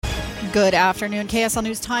Good afternoon. KSL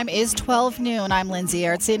News Time is 12 noon. I'm Lindsay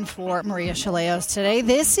Aerts in for Maria Shilaos today.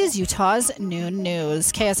 This is Utah's Noon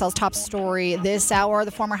News. KSL's top story this hour.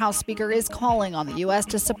 The former House Speaker is calling on the U.S.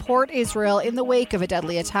 to support Israel in the wake of a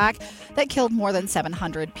deadly attack that killed more than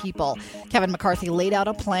 700 people. Kevin McCarthy laid out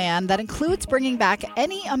a plan that includes bringing back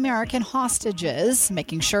any American hostages,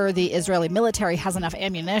 making sure the Israeli military has enough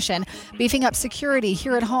ammunition, beefing up security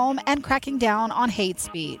here at home, and cracking down on hate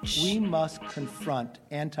speech. We must confront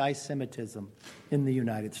anti-Semitism in the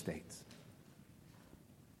United States.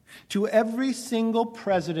 To every single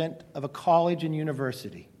president of a college and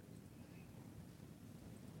university,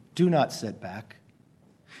 do not sit back.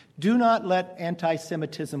 Do not let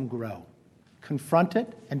anti-Semitism grow. Confront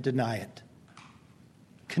it and deny it.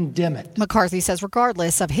 Condemn it. McCarthy says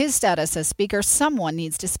regardless of his status as Speaker, someone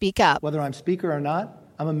needs to speak up. Whether I'm Speaker or not,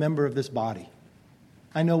 I'm a member of this body.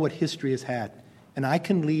 I know what history has had, and I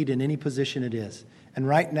can lead in any position it is. And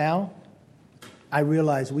right now, I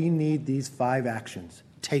realize we need these 5 actions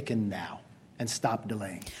taken now and stop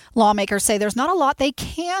delaying. Lawmakers say there's not a lot they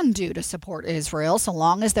can do to support Israel so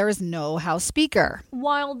long as there is no House Speaker.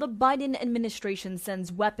 While the Biden administration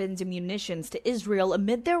sends weapons and munitions to Israel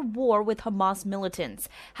amid their war with Hamas militants,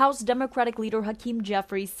 House Democratic leader Hakeem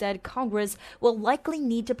Jeffries said Congress will likely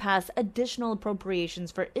need to pass additional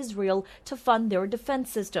appropriations for Israel to fund their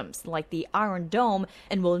defense systems, like the Iron Dome,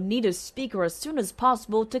 and will need a speaker as soon as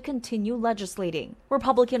possible to continue legislating.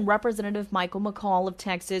 Republican Representative Michael McCall of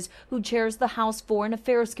Texas, who chairs the House Foreign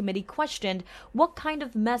Affairs Committee, questioned, what kind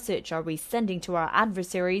of message are we sending to our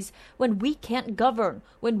adversaries when we can't govern,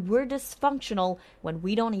 when we're dysfunctional, when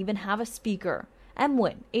we don't even have a speaker?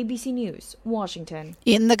 Wynn, ABC News, Washington.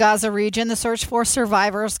 In the Gaza region, the search for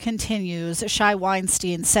survivors continues. Shai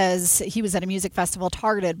Weinstein says he was at a music festival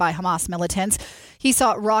targeted by Hamas militants. He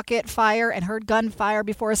saw rocket fire and heard gunfire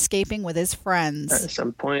before escaping with his friends. At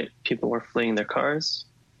some point, people were fleeing their cars.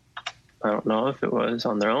 I don't know if it was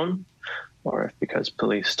on their own or if because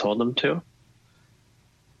police told them to.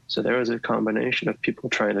 So there was a combination of people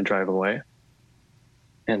trying to drive away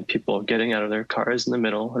and people getting out of their cars in the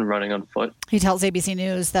middle and running on foot. He tells ABC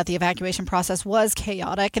News that the evacuation process was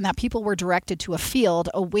chaotic and that people were directed to a field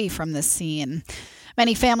away from the scene.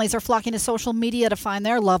 Many families are flocking to social media to find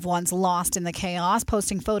their loved ones lost in the chaos,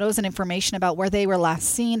 posting photos and information about where they were last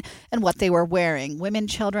seen and what they were wearing. Women,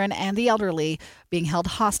 children, and the elderly being held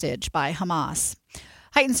hostage by Hamas.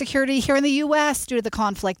 Heightened security here in the U.S. due to the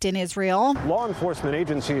conflict in Israel. Law enforcement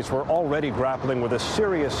agencies were already grappling with a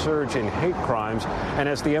serious surge in hate crimes. And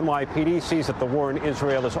as the NYPD sees that the war in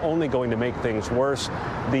Israel is only going to make things worse,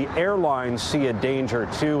 the airlines see a danger,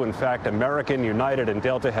 too. In fact, American, United, and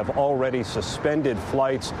Delta have already suspended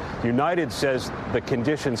flights. United says the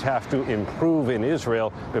conditions have to improve in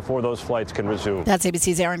Israel before those flights can resume. That's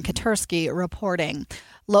ABC's Aaron Katursky reporting.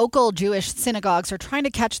 Local Jewish synagogues are trying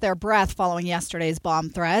to catch their breath following yesterday's bomb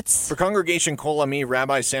threats. For Congregation Kol Ami,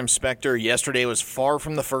 Rabbi Sam Spector, yesterday was far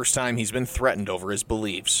from the first time he's been threatened over his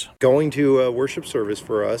beliefs. Going to a worship service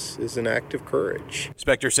for us is an act of courage.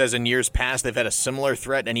 Spector says in years past they've had a similar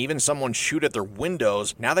threat and even someone shoot at their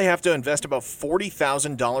windows. Now they have to invest about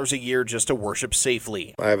 $40,000 a year just to worship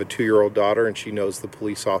safely. I have a 2-year-old daughter and she knows the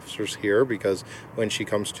police officers here because when she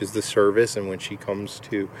comes to the service and when she comes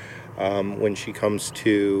to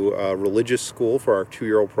religious school for our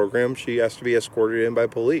 2-year-old program, she has to be escorted in by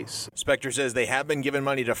police. Spector says they have been given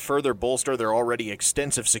money to further bolster their already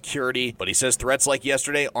extensive security, but he says threats like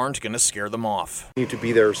yesterday aren't going to scare them off. We need to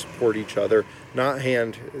be there to support each other, not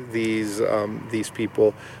hand these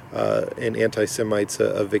people and anti-Semites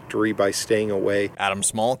a victory by staying away. Adam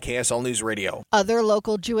Small, KSL News Radio. Other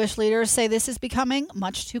local Jewish leaders say this is becoming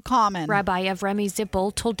much too common. Rabbi Avremi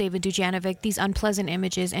Zippel told David Dujanovic these unpleasant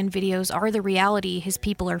images and videos are the reality his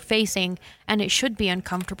people are facing, and it should be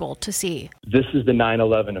uncomfortable to see. This is the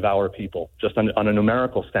 9/11 of our people, just on a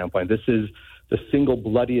numerical standpoint. This is the single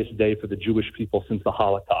bloodiest day for the Jewish people since the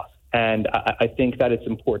Holocaust. And I think that it's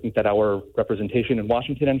important that our representation in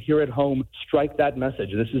Washington and here at home strike that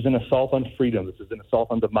message. This is an assault on freedom. This is an assault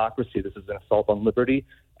on democracy. This is an assault on liberty,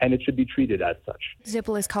 and it should be treated as such.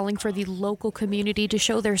 Zippel is calling for the local community to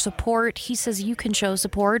show their support. He says you can show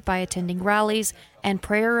support by attending rallies and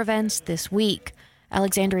prayer events this week.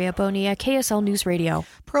 Alexandria Bonilla, KSL News Radio.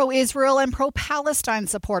 Pro-Israel and pro-Palestine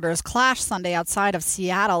supporters clashed Sunday outside of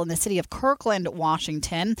Seattle in the city of Kirkland,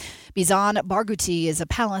 Washington. Bizan Barghouti is a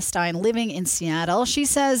Palestine living in Seattle. She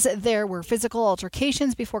says there were physical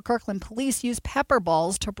altercations before Kirkland police used pepper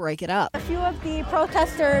balls to break it up. A few of the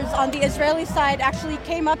protesters on the Israeli side actually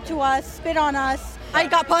came up to us, spit on us. I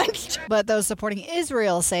got punched. But those supporting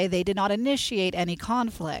Israel say they did not initiate any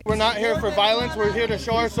conflict. We're not here for violence. We're here to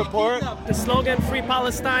show our support. The slogan, Free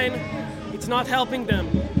Palestine, it's not helping them.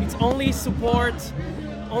 It's only support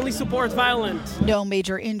violence. No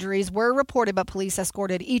major injuries were reported, but police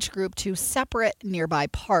escorted each group to separate nearby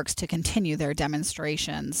parks to continue their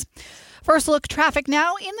demonstrations. First look traffic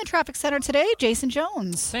now in the traffic center today. Jason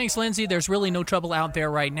Jones. Thanks, Lindsay. There's really no trouble out there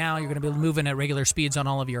right now. You're going to be moving at regular speeds on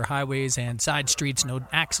all of your highways and side streets. No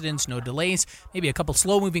accidents, no delays. Maybe a couple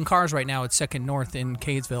slow-moving cars right now at 2nd North in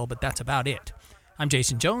Kaysville, but that's about it. I'm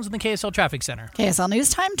Jason Jones in the KSL Traffic Center. KSL News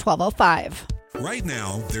Time, 12:05. Right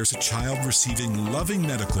now, there's a child receiving loving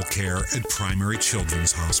medical care at Primary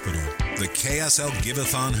Children's Hospital. The KSL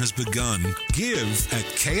Give-a-thon has begun. Give at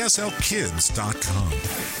kslkids.com.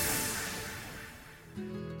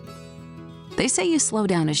 They say you slow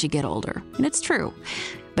down as you get older, and it's true.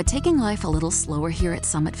 But taking life a little slower here at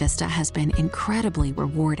Summit Vista has been incredibly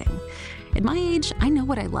rewarding. At my age, I know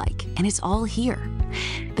what I like, and it's all here.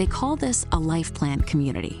 They call this a life plan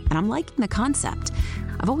community, and I'm liking the concept.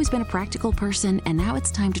 I've always been a practical person, and now it's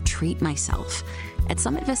time to treat myself. At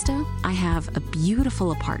Summit Vista, I have a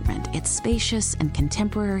beautiful apartment. It's spacious and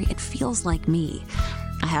contemporary. It feels like me.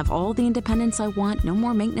 I have all the independence I want, no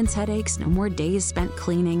more maintenance headaches, no more days spent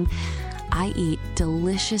cleaning. I eat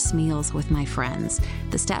delicious meals with my friends.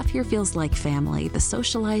 The staff here feels like family. The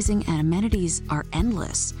socializing and amenities are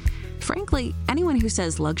endless. Frankly, anyone who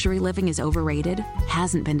says luxury living is overrated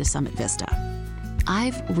hasn't been to Summit Vista.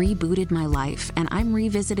 I've rebooted my life, and I'm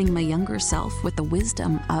revisiting my younger self with the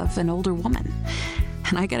wisdom of an older woman.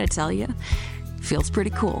 And I gotta tell you, feels pretty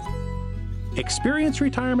cool. Experience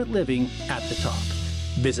retirement living at the top.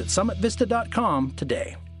 Visit summitvista.com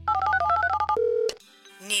today.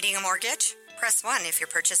 Needing a mortgage? Press 1 if you're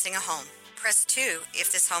purchasing a home. Press 2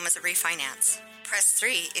 if this home is a refinance. Press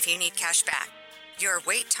 3 if you need cash back. Your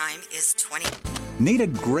wait time is 20. Need a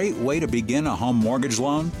great way to begin a home mortgage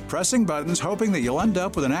loan? Pressing buttons hoping that you'll end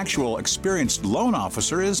up with an actual experienced loan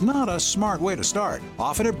officer is not a smart way to start.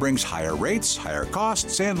 Often it brings higher rates, higher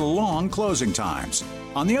costs, and long closing times.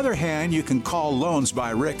 On the other hand, you can call Loans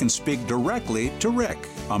by Rick and speak directly to Rick,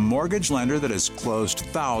 a mortgage lender that has closed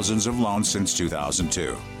thousands of loans since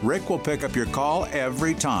 2002. Rick will pick up your call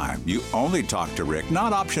every time. You only talk to Rick,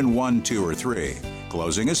 not option 1, 2, or 3.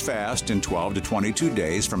 Closing is fast in 12 to 22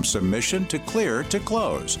 days from submission to clear to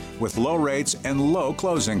close, with low rates and low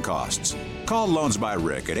closing costs. Call Loans by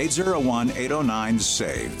Rick at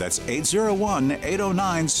 801-809-SAVE. That's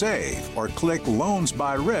 801-809-SAVE. Or click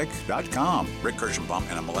loansbyrick.com. Rick Kirschenbaum,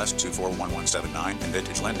 NMLS 241179, and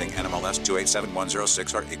Vintage Lending, NMLS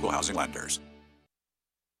 287106 are equal housing lenders.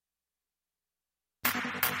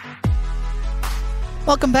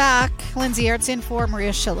 Welcome back. Lindsay Aerts in for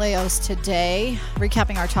Maria Shilaos today.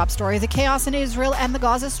 Recapping our top story, the chaos in Israel and the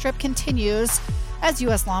Gaza Strip continues as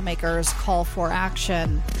U.S. lawmakers call for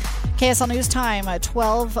action. KSL News Time,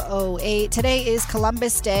 12:08. Today is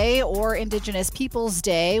Columbus Day, or Indigenous Peoples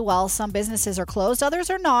Day. While some businesses are closed, others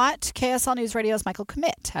are not. KSL News Radio's Michael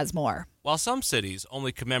Commit has more. While some cities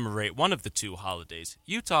only commemorate one of the two holidays,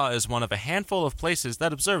 Utah is one of a handful of places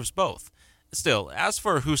that observes both. Still, as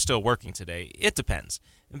for who's still working today, it depends.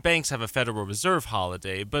 Banks have a Federal Reserve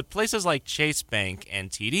holiday, but places like Chase Bank and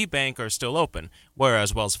TD Bank are still open,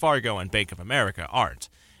 whereas Wells Fargo and Bank of America aren't.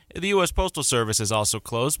 The U.S. Postal Service is also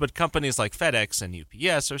closed, but companies like FedEx and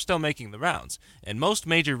UPS are still making the rounds, and most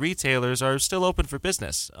major retailers are still open for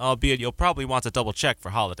business, albeit you'll probably want to double-check for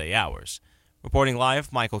holiday hours. Reporting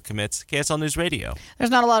live, Michael Commits, KSL News Radio.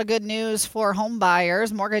 There's not a lot of good news for home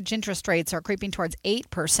buyers. Mortgage interest rates are creeping towards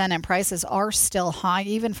 8%, and prices are still high,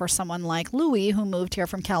 even for someone like Louis, who moved here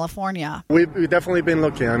from California. We've definitely been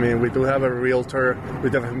looking. I mean, we do have a realtor.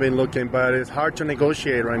 We've definitely been looking, but it's hard to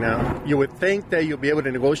negotiate right now. You would think that you'll be able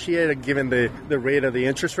to negotiate given the rate of the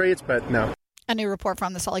interest rates, but no. A new report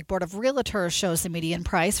from the Salt Lake Board of Realtors shows the median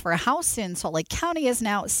price for a house in Salt Lake County is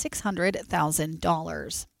now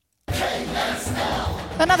 $600,000.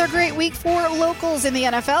 Another great week for locals in the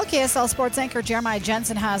NFL. KSL Sports anchor Jeremiah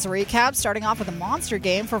Jensen has a recap, starting off with a monster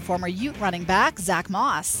game for former Ute running back Zach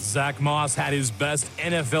Moss. Zach Moss had his best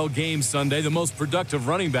NFL game Sunday, the most productive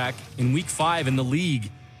running back in Week 5 in the league.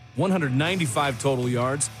 195 total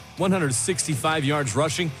yards, 165 yards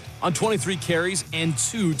rushing on 23 carries and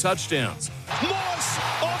 2 touchdowns. Moss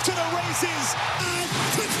off to the races.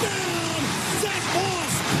 Touchdown! Zach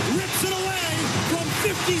Moss rips it away from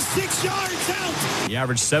 56 yards out. He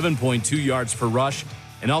averaged 7.2 yards per rush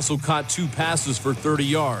and also caught 2 passes for 30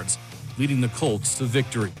 yards, leading the Colts to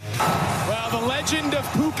victory. Well, the legend of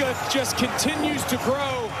Puka just continues to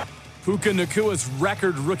grow. Puka Nakua's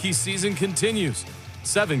record rookie season continues.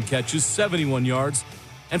 7 catches, 71 yards,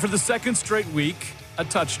 and for the second straight week, a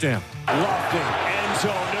touchdown. Lofting, end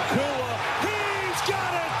zone, Nakua, he's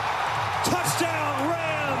got it! Touchdown,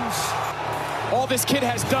 Rams! all this kid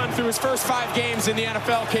has done through his first 5 games in the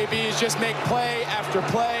NFL, KB, is just make play after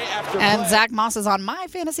play after play. And Zach Moss is on my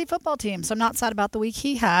fantasy football team, so I'm not sad about the week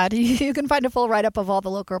he had. You can find a full write-up of all the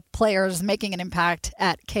local players making an impact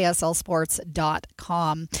at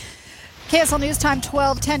kslsports.com. KSL News Time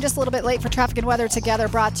 12:10, just a little bit late for traffic and weather together,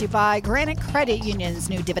 brought to you by Granite Credit Union's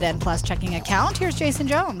new Dividend Plus checking account. Here's Jason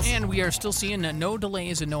Jones. And we are still seeing no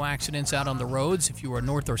delays and no accidents out on the roads. If you are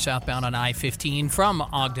north or southbound on I-15 from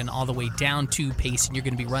Ogden all the way down to Payson, you're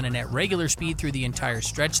going to be running at regular speed through the entire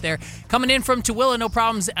stretch there. Coming in from Tooele, no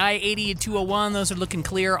problems. I-80 and 201, those are looking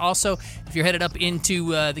clear. Also, if you're headed up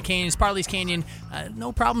into the canyons, Parley's Canyon,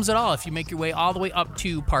 no problems at all if you make your way all the way up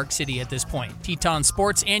to Park City at this point. Teton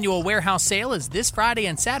Sports annual warehouse sale is this Friday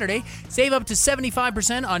and Saturday. Save up to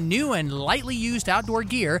 75% on new and lightly used outdoor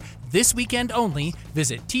gear this weekend only.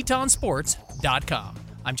 Visit tetonsports.com.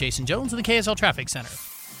 I'm Jason Jones with the KSL Traffic Center.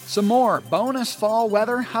 Some more bonus fall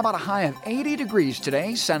weather. How about a high of 80 degrees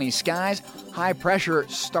today? Sunny skies. High pressure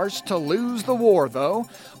starts to lose the war, though.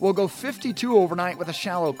 We'll go 52 overnight with a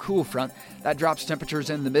shallow cool front. That drops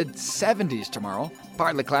temperatures in the mid-70s tomorrow.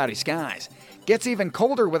 Partly cloudy skies. Gets even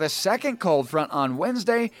colder with a second cold front on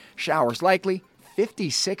Wednesday. Showers likely.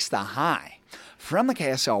 56 the high. From the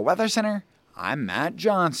KSL Weather Center, I'm Matt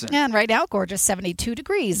Johnson. And right now, gorgeous 72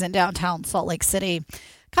 degrees in downtown Salt Lake City.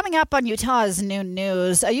 Coming up on Utah's Noon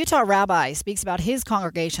News, a Utah rabbi speaks about his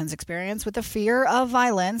congregation's experience with the fear of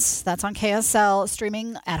violence. That's on KSL,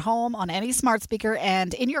 streaming at home on any smart speaker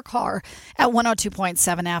and in your car at 102.7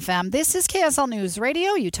 FM. This is KSL News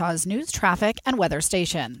Radio, Utah's news, traffic, and weather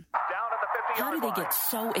station. How do they get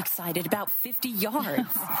so excited about 50 yards?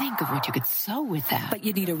 Think of what you could sew with that. But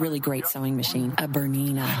you need a really great sewing machine, a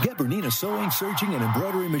Bernina. Get Bernina sewing, serging, and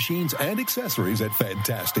embroidery machines and accessories at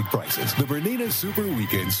fantastic prices. The Bernina Super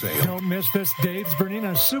Weekend Sale. Don't miss this Dave's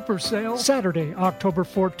Bernina Super Sale, Saturday, October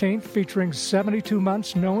 14th, featuring 72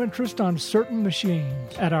 months, no interest on certain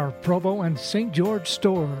machines at our Provo and St. George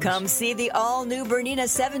stores. Come see the all-new Bernina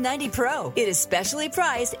 790 Pro. It is specially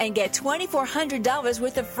priced and get $2,400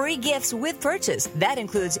 worth of free gifts with purchase. That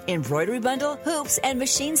includes embroidery bundle, hoops, and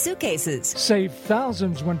machine suitcases. Save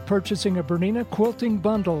thousands when purchasing a Bernina quilting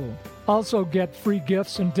bundle. Also get free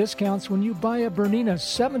gifts and discounts when you buy a Bernina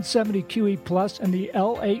 770 QE Plus and the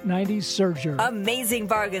L890 Serger. Amazing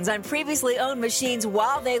bargains on previously owned machines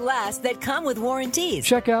while they last that come with warranties.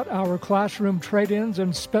 Check out our classroom trade-ins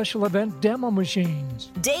and special event demo machines.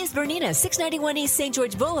 Dave's Bernina, 691 East St.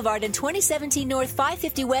 George Boulevard and 2017 North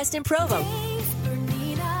 550 West in Provo.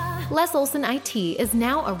 Les Olson IT is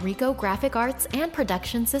now a Ricoh Graphic Arts and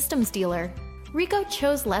Production Systems dealer. Ricoh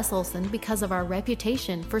chose Les Olson because of our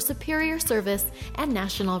reputation for superior service and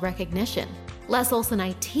national recognition. Les Olson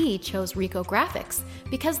IT chose Ricoh Graphics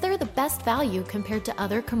because they're the best value compared to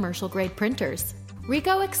other commercial-grade printers.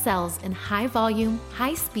 Ricoh excels in high volume,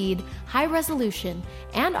 high speed, high resolution,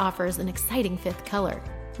 and offers an exciting fifth color.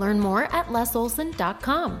 Learn more at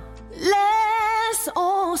lesolson.com. Les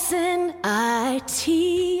Olson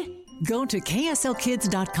IT. Go to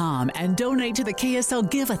KSLkids.com and donate to the KSL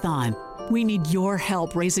Give-a-thon. We need your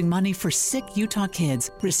help raising money for sick Utah kids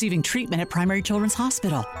receiving treatment at Primary Children's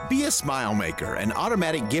Hospital. Be a smile maker. An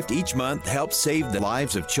automatic gift each month helps save the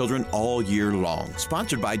lives of children all year long.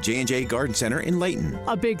 Sponsored by J&J Garden Center in Layton.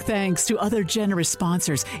 A big thanks to other generous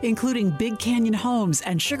sponsors, including Big Canyon Homes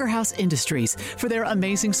and Sugar House Industries, for their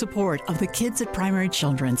amazing support of the kids at Primary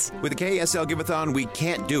Children's. With the KSL Give-a-thon, we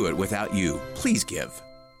can't do it without you. Please give.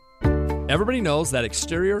 Everybody knows that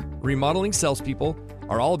exterior remodeling salespeople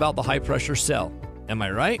are all about the high-pressure sell. Am I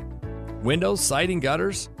right? Windows, siding,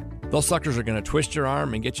 gutters, those suckers are going to twist your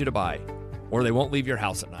arm and get you to buy, or they won't leave your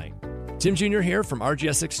house at night. Tim Jr. here from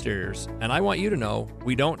RGS Exteriors, and I want you to know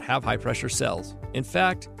we don't have high-pressure sells. In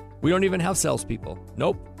fact, we don't even have salespeople.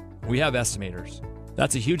 Nope, we have estimators.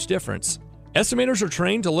 That's a huge difference. Estimators are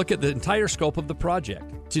trained to look at the entire scope of the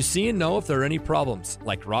project, to see and know if there are any problems,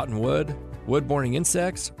 like rotten wood, wood-borne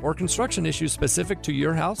insects, or construction issues specific to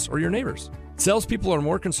your house or your neighbors. Salespeople are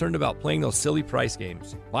more concerned about playing those silly price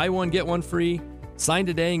games. Buy one, get one free, sign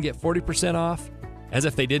today and get 40% off, as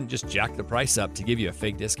if they didn't just jack the price up to give you a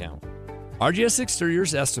fake discount. RGS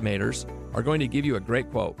Exteriors estimators are going to give you a great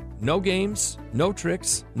quote. No games, no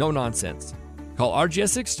tricks, no nonsense. Call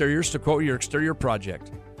RGS Exteriors to quote your exterior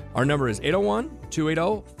project. Our number is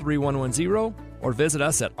 801-280-3110 or visit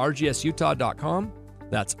us at rgsutah.com.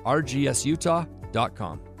 That's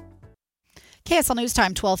rgsutah.com. KSL News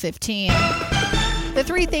Time 12:15. The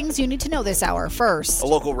 3 things you need to know this hour. First, a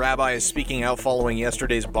local rabbi is speaking out following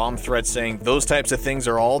yesterday's bomb threat, saying those types of things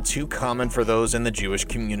are all too common for those in the Jewish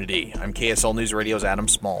community. I'm KSL News Radio's Adam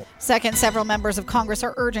Small. Second, several members of Congress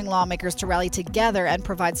are urging lawmakers to rally together and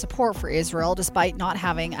provide support for Israel despite not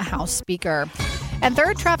having a House Speaker. And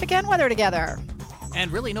third, traffic and weather together. And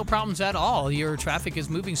really no problems at all. Your traffic is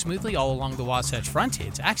moving smoothly all along the Wasatch Front.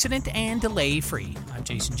 It's accident and delay free. I'm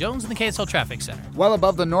Jason Jones in the KSL Traffic Center. Well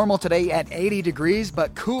above the normal today at 80 degrees,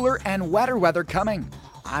 but cooler and wetter weather coming.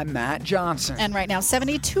 I'm Matt Johnson. And right now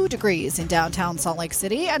 72 degrees in downtown Salt Lake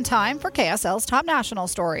City, and time for KSL's top national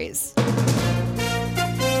stories.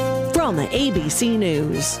 From ABC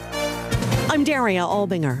News, I'm Daria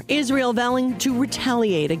Albinger. Israel vowing to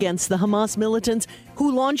retaliate against the Hamas militants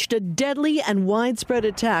who launched a deadly and widespread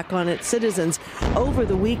attack on its citizens over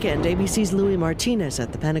the weekend. ABC's Louis Martinez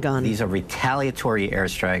at the Pentagon. These are retaliatory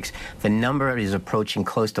airstrikes. The number is approaching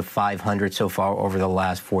close to 500 so far over the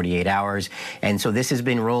last 48 hours. And so this has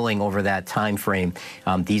been rolling over that time frame.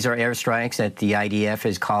 These are airstrikes that the IDF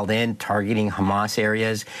has called in, targeting Hamas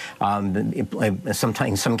areas,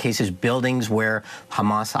 in some cases buildings where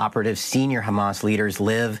Hamas operatives, senior Hamas leaders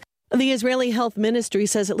live. The Israeli Health Ministry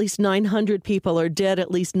says at least 900 people are dead. At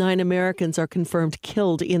least 9 Americans are confirmed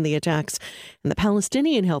killed in the attacks. And the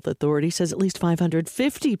Palestinian Health Authority says at least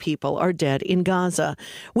 550 people are dead in Gaza.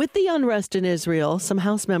 With the unrest in Israel, some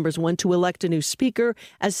House members want to elect a new speaker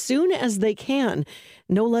as soon as they can.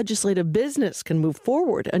 No legislative business can move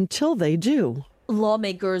forward until they do.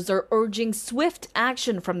 Lawmakers are urging swift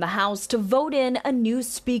action from the House to vote in a new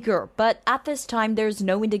speaker. But at this time, there's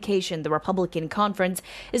no indication the Republican conference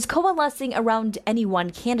is coalescing around any one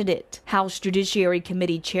candidate. House Judiciary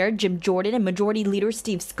Committee Chair Jim Jordan and Majority Leader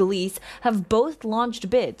Steve Scalise have both launched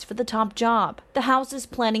bids for the top job. The House is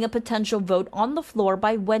planning a potential vote on the floor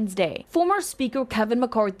by Wednesday. Former Speaker Kevin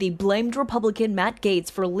McCarthy blamed Republican Matt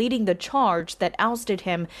Gaetz for leading the charge that ousted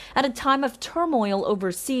him at a time of turmoil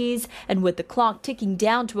overseas and with the clock ticking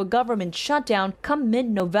down to a government shutdown come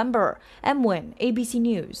mid-November. M. Wynn, ABC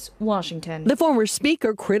News, Washington. The former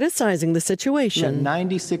speaker criticizing the situation.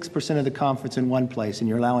 96% of the conference in one place, and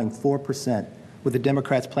you're allowing 4% with the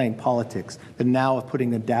Democrats playing politics, that now of putting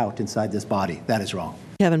the doubt inside this body. That is wrong.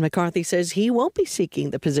 Kevin McCarthy says he won't be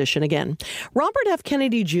seeking the position again. Robert F.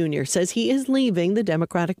 Kennedy Jr. says he is leaving the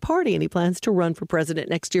Democratic Party and he plans to run for president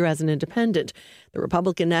next year as an independent. The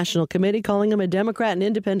Republican National Committee calling him a Democrat in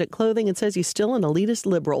independent clothing and says he's still an elitist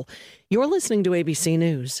liberal. You're listening to ABC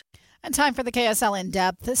News. And time for the KSL In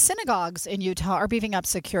Depth. The synagogues in Utah are beefing up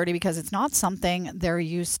security because it's not something they're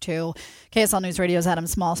used to. KSL News Radio's Adam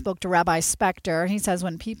Small spoke to Rabbi Spector. He says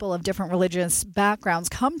when people of different religious backgrounds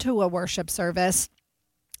come to a worship service,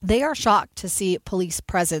 they are shocked to see police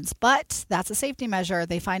presence, but that's a safety measure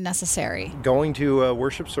they find necessary. Going to a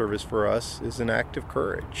worship service for us is an act of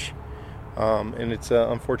courage. And it's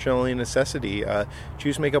unfortunately a necessity.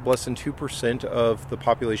 Jews make up less than 2% of the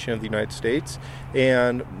population of the United States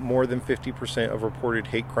and more than 50% of reported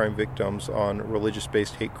hate crime victims on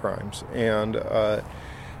religious-based hate crimes. And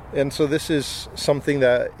so this is something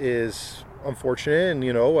that is unfortunate.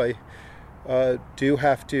 And, I do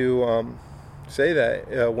have to say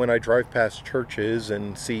that when I drive past churches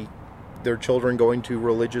and see their children going to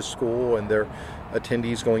religious school and their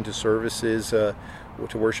attendees going to services,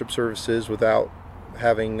 to worship services without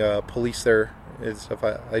having police there,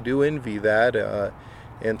 I do envy that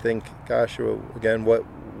and think, gosh, again, what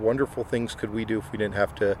wonderful things could we do if we didn't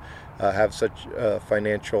have to have such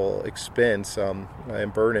financial expense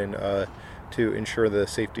and burden to ensure the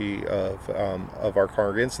safety of our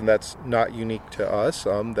congregants. And that's not unique to us.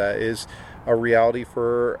 That is a reality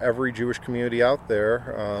for every Jewish community out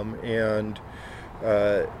there, and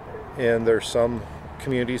there's some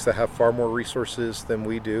communities that have far more resources than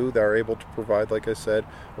we do that are able to provide, like I said,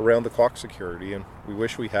 around-the-clock security, and we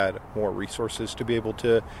wish we had more resources to be able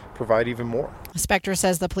to provide even more. Spector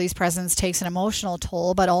says the police presence takes an emotional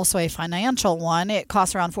toll, but also a financial one. It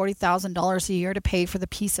costs around $40,000 a year to pay for the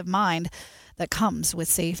peace of mind that comes with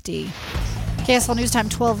safety. KSL News Time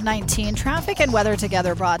 12:19. Traffic and weather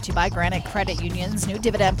together brought to you by Granite Credit Union's new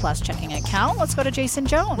Dividend Plus checking account. Let's go to Jason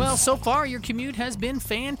Jones. Well, so far your commute has been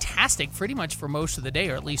fantastic pretty much for most of the day,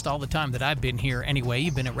 or at least all the time that I've been here anyway.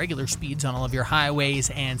 You've been at regular speeds on all of your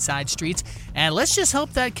highways and side streets. And let's just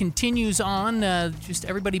hope that continues on. Just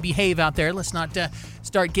everybody behave out there. Let's not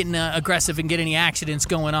start getting aggressive and get any accidents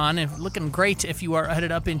going on. And looking great if you are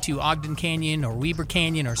headed up into Ogden Canyon or Weber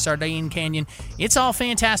Canyon or Sardine Canyon. It's all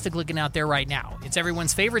fantastic looking out there right now. now. It's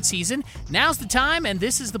everyone's favorite season. Now's the time, and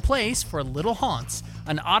this is the place for little haunts.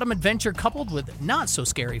 An autumn adventure coupled with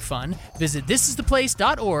not-so-scary fun. Visit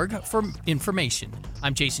thisistheplace.org for information.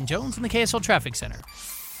 I'm Jason Jones in the KSL Traffic Center.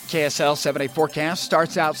 KSL 7-day forecast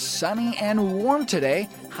starts out sunny and warm today,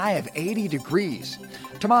 high of 80 degrees.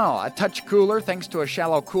 Tomorrow, a touch cooler thanks to a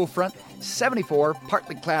shallow cool front, 74,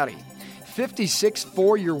 partly cloudy. 56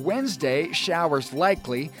 for your Wednesday, showers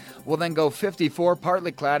likely. We'll then go 54,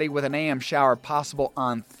 partly cloudy with an AM shower possible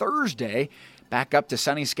on Thursday. Back up to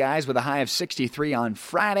sunny skies with a high of 63 on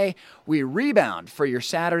Friday. We rebound for your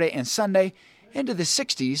Saturday and Sunday into the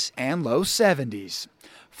 60s and low 70s.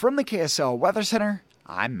 From the KSL Weather Center,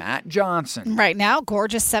 I'm Matt Johnson. Right now,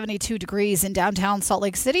 gorgeous 72 degrees in downtown Salt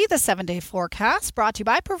Lake City. The 7-day forecast brought to you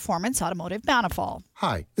by Performance Automotive Manifold.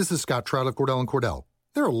 Hi, this is Scott Trout of Cordell & Cordell.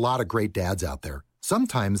 There are a lot of great dads out there.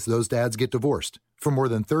 Sometimes those dads get divorced. For more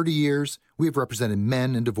than 30 years, we have represented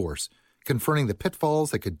men in divorce, confronting the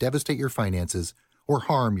pitfalls that could devastate your finances or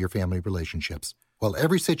harm your family relationships. While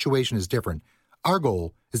every situation is different, our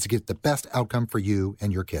goal is to get the best outcome for you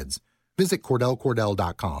and your kids. Visit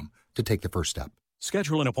CordellCordell.com to take the first step.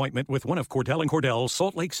 Schedule an appointment with one of Cordell & Cordell's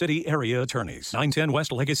Salt Lake City area attorneys. 910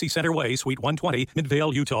 West Legacy Center Way, Suite 120,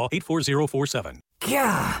 Midvale, Utah, 84047.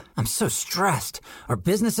 Yeah, I'm so stressed. Our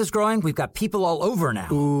business is growing. We've got people all over now.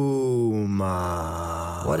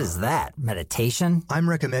 Ooma. What is that? Meditation? I'm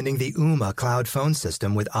recommending the Ooma cloud phone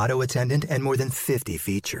system with auto attendant and more than 50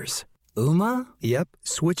 features. Ooma? Yep.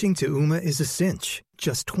 Switching to Ooma is a cinch.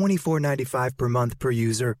 Just $24.95 per month per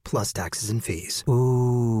user, plus taxes and fees.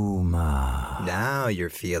 Ooma. Now you're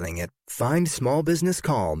feeling it. Find small business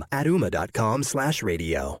calm at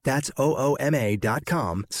ooma.com/radio. That's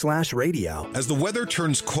OOMA.com/radio. As the weather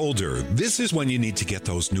turns colder, this is when you need to get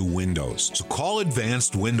those new windows. So call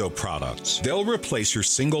Advanced Window Products. They'll replace your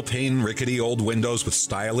single-pane, rickety old windows with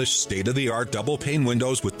stylish, state-of-the-art double-pane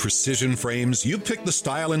windows with precision frames. You pick the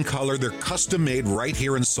style and color. They're custom-made right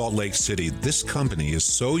here in Salt Lake City. This company is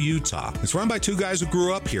so Utah. It's run by two guys who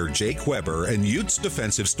grew up here, Jake Weber and Utes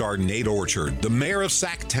defensive star Nate Orchard, the mayor of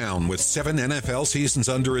Sacktown with 7 NFL seasons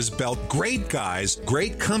under his belt. Great guys,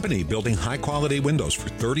 great company building high-quality windows for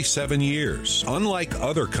 37 years. Unlike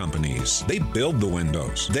other companies, they build the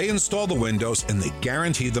windows, they install the windows, and they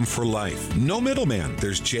guarantee them for life. No middleman.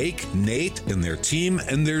 There's Jake, Nate, and their team,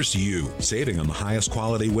 and there's you. Saving on the highest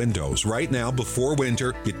quality windows. Right now, before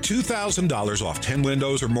winter, get $2,000 off 10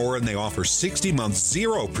 windows or more, and they offer 60 months,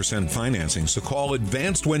 0% financing. So call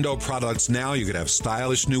Advanced Window Products now. You could have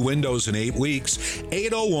stylish new windows in 8 weeks.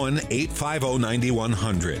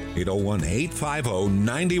 801-850-9100.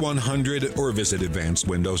 801-850-9100 or visit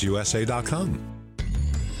AdvancedWindowsUSA.com.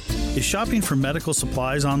 Is shopping for medical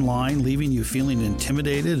supplies online leaving you feeling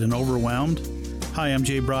intimidated and overwhelmed? Hi, I'm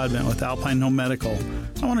Jay Broadbent with Alpine Home Medical.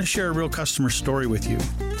 I want to share a real customer story with you.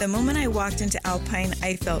 The moment I walked into Alpine,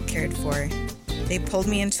 I felt cared for. They pulled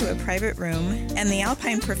me into a private room, and the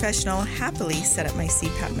Alpine professional happily set up my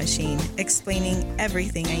CPAP machine, explaining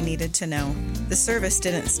everything I needed to know. The service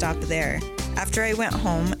didn't stop there. After I went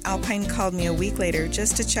home, Alpine called me a week later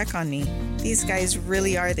just to check on me. These guys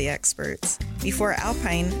really are the experts. Before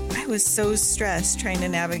Alpine, I was so stressed trying to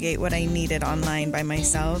navigate what I needed online by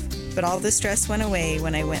myself, but all the stress went away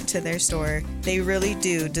when I went to their store. They really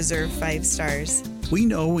do deserve 5 stars. We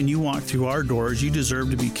know when you walk through our doors, you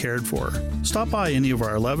deserve to be cared for. Stop by any of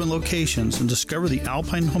our 11 locations and discover the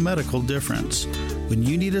Alpine Home Medical difference. When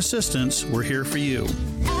you need assistance, we're here for you.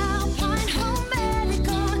 Alpine Home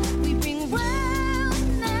Medical, we bring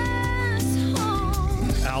wellness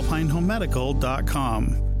home.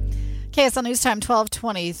 AlpineHomeMedical.com. KSL News Time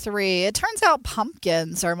 12:23. It turns out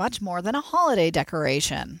pumpkins are much more than a holiday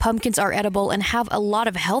decoration. Pumpkins are edible and have a lot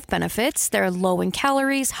of health benefits. They're low in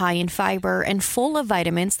calories, high in fiber, and full of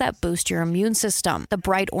vitamins that boost your immune system. The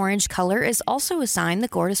bright orange color is also a sign the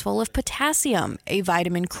gourd is full of potassium, a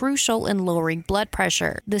vitamin crucial in lowering blood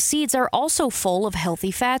pressure. The seeds are also full of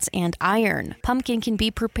healthy fats and iron. Pumpkin can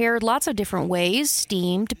be prepared lots of different ways: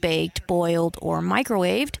 steamed, baked, boiled, or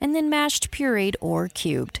microwaved, and then mashed, pureed, or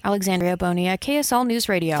cubed. Alexandria Bonia, KSL News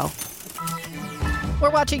Radio. We're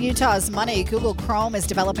watching Utah's Money. Google Chrome is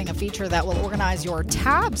developing a feature that will organize your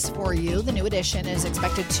tabs for you. The new edition is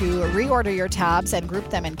expected to reorder your tabs and group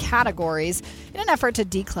them in categories in an effort to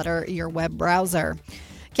declutter your web browser.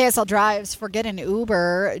 KSL drives forget an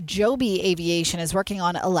Uber. Joby Aviation is working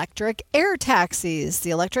on electric air taxis. The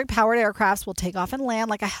electric-powered aircrafts will take off and land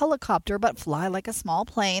like a helicopter but fly like a small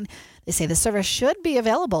plane. They say the service should be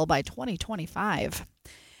available by 2025.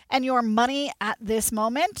 And your money at this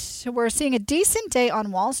moment, we're seeing a decent day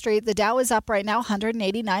on Wall Street. The Dow is up right now,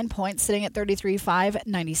 189 points, sitting at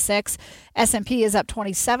 33,596. S&P is up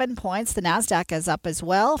 27 points. The NASDAQ is up as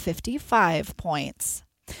well, 55 points.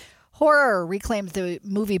 Horror reclaimed the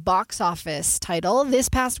movie box office title this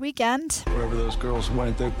past weekend. Wherever those girls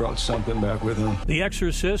went, they brought something back with them. The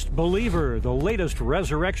Exorcist Believer, the latest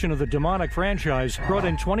resurrection of the demonic franchise, brought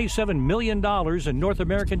in $27 million in North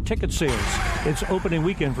American ticket sales. Its opening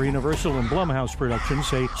weekend for Universal and Blumhouse Productions,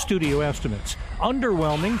 say studio estimates.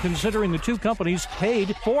 Underwhelming, considering the two companies paid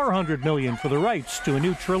 $400 million for the rights to a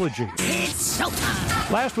new trilogy. It's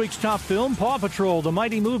showtime! Last week's top film, Paw Patrol, the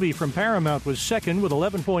mighty movie from Paramount, was second with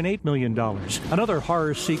 $11.8 million. Another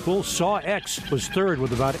horror sequel, Saw X, was third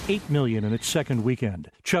with about $8 million in its second weekend.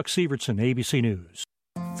 Chuck Sievertson, ABC News.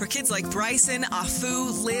 For kids like Bryson,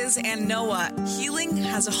 Afu, Liz, and Noah, healing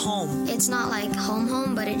has a home. It's not like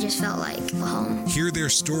home, but it just felt like a home. Hear their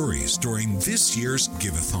stories during this year's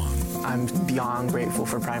Give-a-thon. I'm beyond grateful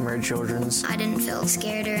for Primary Children's. I didn't feel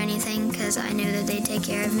scared or anything because I knew that they'd take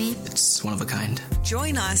care of me. It's one of a kind.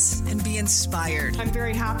 Join us and be inspired. I'm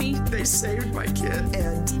very happy. They saved my kid,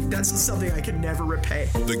 and that's something I can never repay.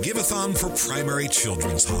 The Give-a-thon for Primary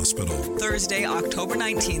Children's Hospital. Thursday, October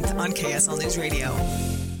 19th on KSL News Radio.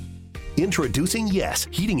 Introducing Yes,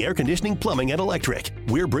 Heating, Air Conditioning, Plumbing, and Electric.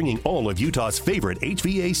 We're bringing all of Utah's favorite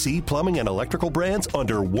HVAC, plumbing, and electrical brands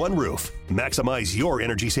under one roof. Maximize your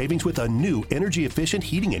energy savings with a new energy-efficient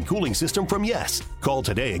heating and cooling system from Yes. Call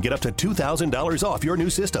today and get up to $2,000 off your new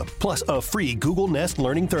system, plus a free Google Nest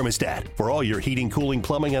Learning Thermostat. For all your heating, cooling,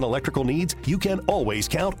 plumbing, and electrical needs, you can always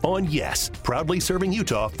count on Yes. Proudly serving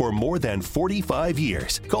Utah for more than 45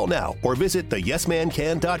 years. Call now or visit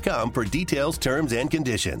theyesmancan.com for details, terms, and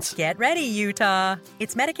conditions. Get ready, Utah!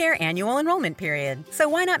 It's Medicare annual enrollment period, so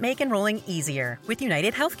why not make enrolling easier with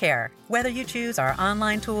United Healthcare? Whether you choose our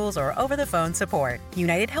online tools or over-the-phone support,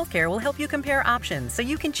 United Healthcare will help you compare options so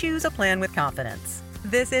you can choose a plan with confidence.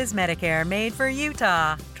 This is Medicare made for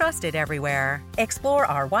Utah, trusted everywhere. Explore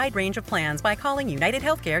our wide range of plans by calling United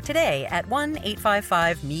Healthcare today at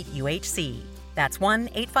 1-855-MEET-UHC. That's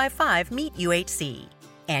 1-855-MEET-UHC.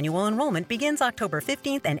 Annual enrollment begins October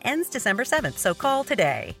 15th and ends December 7th, so call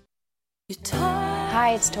today.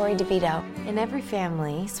 Hi, it's Tori DeVito. In every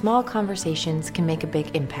family, small conversations can make a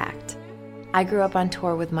big impact. I grew up on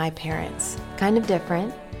tour with my parents. Kind of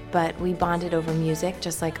different, but we bonded over music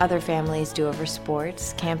just like other families do over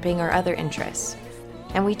sports, camping, or other interests.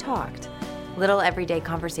 And we talked. Little everyday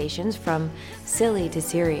conversations from silly to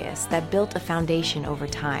serious that built a foundation over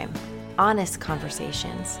time. Honest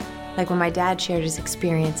conversations, like when my dad shared his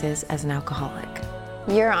experiences as an alcoholic.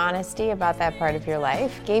 Your honesty about that part of your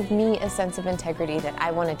life gave me a sense of integrity that I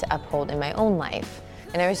wanted to uphold in my own life.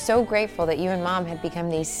 And I was so grateful that you and Mom had become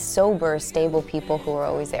these sober, stable people who were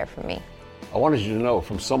always there for me. I wanted you to know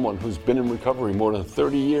from someone who's been in recovery more than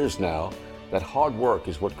 30 years now that hard work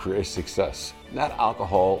is what creates success, not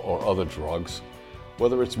alcohol or other drugs,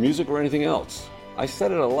 whether it's music or anything else. I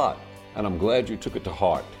said it a lot, and I'm glad you took it to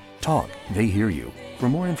heart. Talk, they hear you. For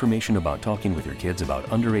more information about talking with your kids about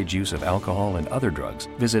underage use of alcohol and other drugs,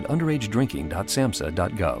 visit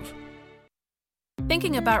underagedrinking.samhsa.gov.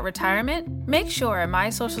 Thinking about retirement? Make sure a My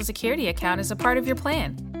Social Security account is a part of your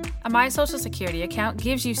plan. A My Social Security account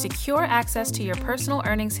gives you secure access to your personal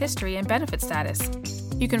earnings history and benefit status.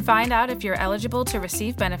 You can find out if you're eligible to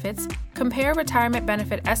receive benefits, compare retirement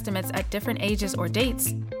benefit estimates at different ages or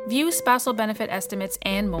dates, view spousal benefit estimates,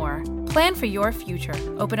 and more. Plan for your future.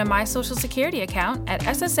 Open a My Social Security account at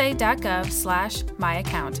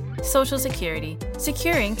ssa.gov/myaccount. Social Security,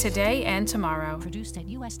 securing today and tomorrow. Produced at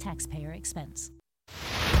U.S. taxpayer expense.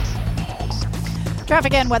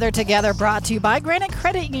 Traffic and weather together brought to you by Granite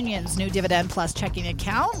Credit Union's new Dividend Plus checking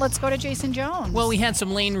account. Let's go to Jason Jones. Well, we had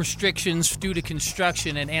some lane restrictions due to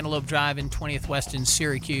construction at Antelope Drive in 20th West in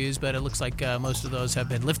Syracuse, but it looks like most of those have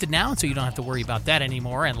been lifted now, so you don't have to worry about that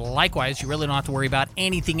anymore. And likewise, you really don't have to worry about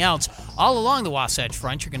anything else. All along the Wasatch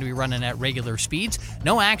Front, you're going to be running at regular speeds.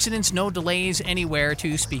 No accidents, no delays anywhere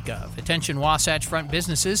to speak of. Attention Wasatch Front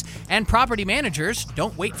businesses and property managers,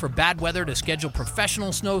 don't wait for bad weather to schedule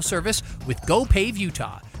professional snow service with GoPave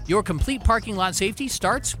Utah. Your complete parking lot safety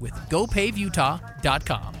starts with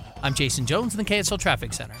GoPaveUtah.com. I'm Jason Jones in the KSL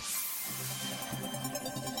Traffic Center.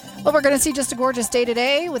 Well, we're going to see just a gorgeous day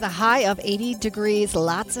today with a high of 80 degrees,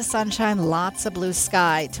 lots of sunshine, lots of blue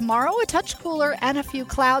sky. Tomorrow, a touch cooler and a few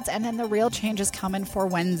clouds, and then the real change is coming for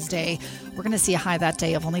Wednesday. We're going to see a high that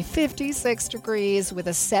day of only 56 degrees with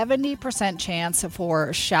a 70% chance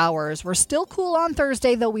for showers. We're still cool on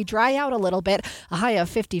Thursday, though we dry out a little bit. A high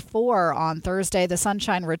of 54 on Thursday. The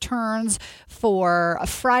sunshine returns for a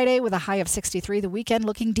Friday with a high of 63. The weekend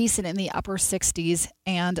looking decent in the upper 60s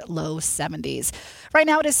and low 70s. Right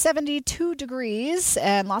now, it is 72 degrees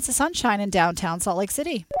and lots of sunshine in downtown Salt Lake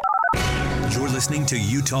City. You're listening to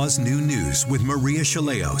Utah's New News with Maria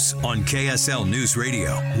Shilaos on KSL News Radio,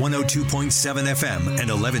 102.7 FM and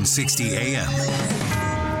 1160 AM.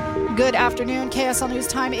 Good afternoon. KSL News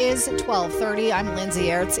time is 12:30. I'm Lindsay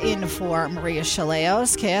Aerts in for Maria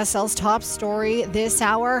Shilaos. KSL's top story this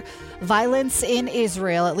hour, violence in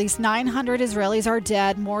Israel. At least 900 Israelis are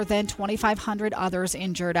dead, more than 2,500 others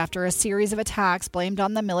injured after a series of attacks blamed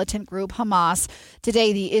on the militant group Hamas.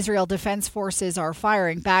 Today, the Israel Defense Forces are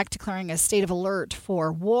firing back, declaring a state of alert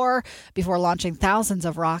for war before launching thousands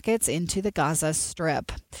of rockets into the Gaza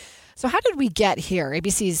Strip. So how did we get here?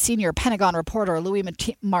 ABC's senior Pentagon reporter Louis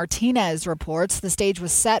Martinez reports the stage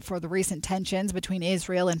was set for the recent tensions between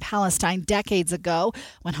Israel and Palestine decades ago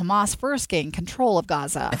when Hamas first gained control of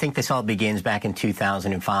Gaza. I think this all begins back in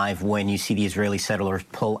 2005 when you see the Israeli settlers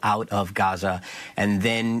pull out of Gaza and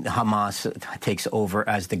then Hamas takes over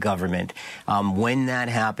as the government. When that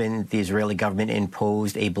happened, the Israeli government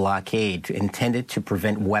imposed a blockade intended to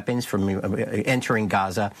prevent weapons from entering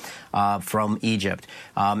Gaza from Egypt.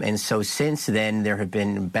 And so since then, there have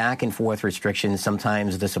been back and forth restrictions.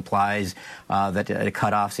 Sometimes the supplies that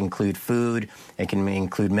cutoffs include food. It can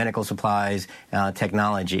include medical supplies,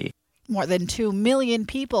 technology. More than 2 million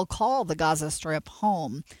people call the Gaza Strip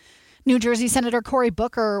home. New Jersey Senator Cory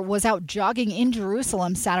Booker was out jogging in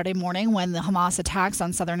Jerusalem Saturday morning when the Hamas attacks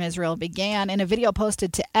on southern Israel began. In a video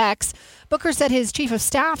posted to X, Booker said his chief of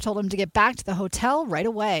staff told him to get back to the hotel right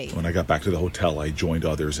away. When I got back to the hotel, I joined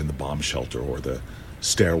others in the bomb shelter or the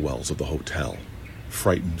stairwells of the hotel.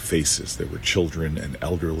 Frightened faces. There were children and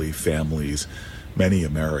elderly families, many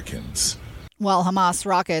Americans. While Hamas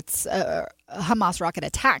rocket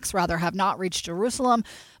attacks have not reached Jerusalem,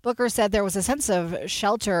 Booker said there was a sense of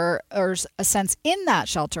shelter, or a sense in that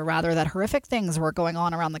shelter, that horrific things were going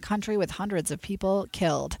on around the country with hundreds of people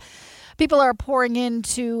killed. People are pouring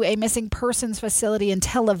into a missing persons facility in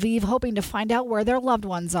Tel Aviv, hoping to find out where their loved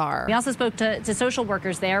ones are. We also spoke to social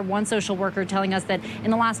workers there. One social worker telling us that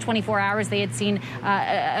in the last 24 hours, they had seen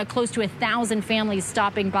close to 1,000 families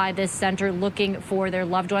stopping by this center looking for their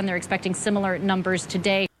loved one. They're expecting similar numbers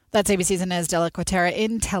today. That's ABC's Inez de la Quatera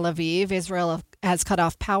in Tel Aviv. Israel has cut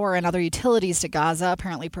off power and other utilities to Gaza,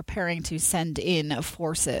 apparently preparing to send in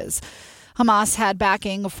forces. Hamas had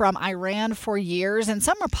backing from Iran for years, and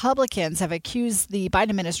some Republicans have accused the Biden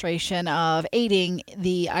administration of aiding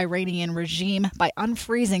the Iranian regime by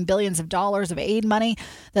unfreezing billions of dollars of aid money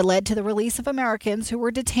that led to the release of Americans who were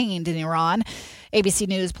detained in Iran. ABC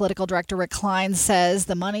News political director Rick Klein says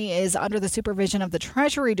the money is under the supervision of the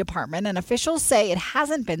Treasury Department, and officials say it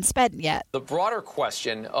hasn't been spent yet. The broader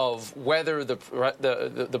question of whether the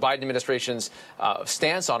Biden administration's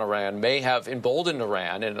stance on Iran may have emboldened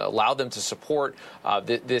Iran and allowed them to support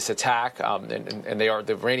this attack, and the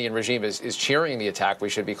Iranian regime is cheering the attack, we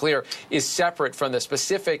should be clear, is separate from the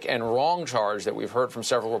specific and wrong charge that we've heard from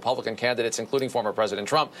several Republican candidates, including former President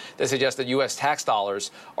Trump, that suggests that U.S. tax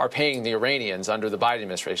dollars are paying the Iranians under the Biden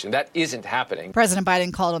administration. That isn't happening. President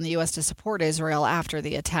Biden called on the U.S. to support Israel after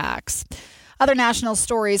the attacks. Other national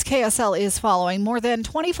stories KSL is following. More than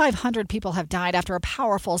 2,500 people have died after a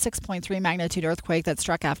powerful 6.3 magnitude earthquake that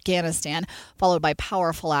struck Afghanistan, followed by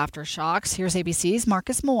powerful aftershocks. Here's ABC's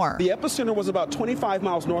Marcus Moore. The epicenter was about 25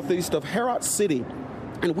 miles northeast of Aerts City.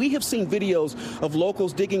 And we have seen videos of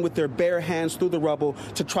locals digging with their bare hands through the rubble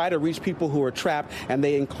to try to reach people who are trapped, and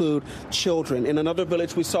they include children. In another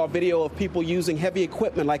village, we saw a video of people using heavy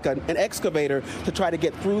equipment like an excavator to try to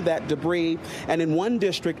get through that debris. And in one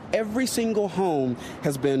district, every single home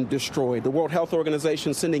has been destroyed. The World Health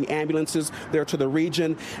Organization sending ambulances there to the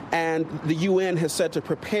region, and the UN has said to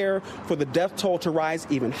prepare for the death toll to rise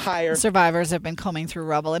even higher. Survivors have been combing through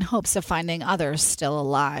rubble in hopes of finding others still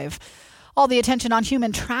alive. All the attention on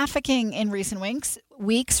human trafficking in recent weeks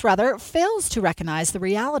fails to recognize the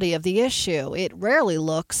reality of the issue. It rarely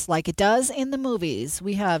looks like it does in the movies.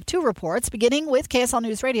 We have two reports, beginning with KSL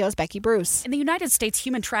News Radio's Becky Bruce. In the United States,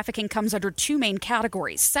 human trafficking comes under two main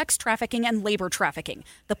categories: sex trafficking and labor trafficking.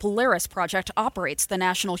 The Polaris Project operates the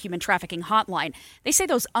National Human Trafficking Hotline. They say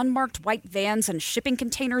those unmarked white vans and shipping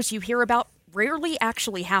containers you hear about, rarely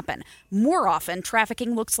actually happen. More often,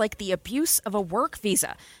 trafficking looks like the abuse of a work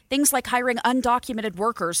visa. Things like hiring undocumented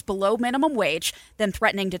workers below minimum wage, then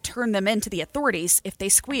threatening to turn them into the authorities if they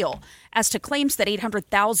squeal. As to claims that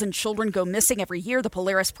 800,000 children go missing every year, the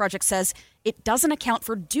Polaris Project says it doesn't account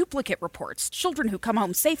for duplicate reports, children who come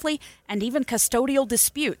home safely, and even custodial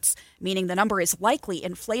disputes, meaning the number is likely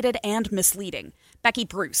inflated and misleading. Becky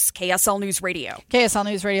Bruce, KSL News Radio. KSL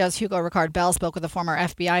News Radio's Hugo Ricard-Bell spoke with a former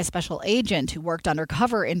FBI special agent who worked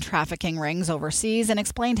undercover in trafficking rings overseas and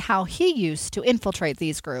explained how he used to infiltrate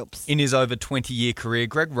these groups. In his over 20-year career,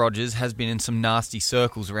 Greg Rogers has been in some nasty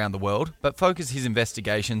circles around the world, but focused his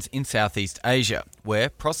investigations in Southeast Asia, where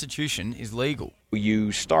prostitution is legal.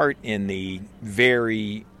 You start in the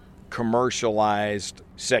very commercialized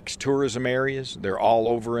sex tourism areas. They're all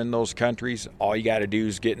over in those countries. All you got to do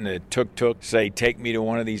is get in a tuk-tuk, say, take me to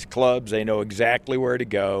one of these clubs. They know exactly where to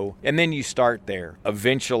go. And then you start there.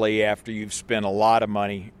 Eventually, after you've spent a lot of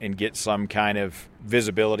money and get some kind of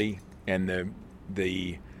visibility and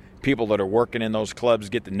the people that are working in those clubs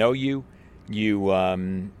get to know you,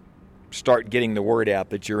 you start getting the word out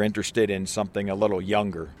that you're interested in something a little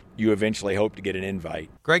younger. You eventually hope to get an invite.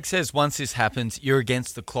 Greg says once this happens, you're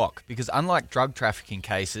against the clock because unlike drug trafficking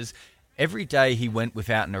cases, every day he went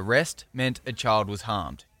without an arrest meant a child was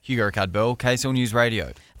harmed. Hugo Ricard-Bell, KSL News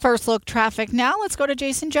Radio. First look traffic now. Let's go to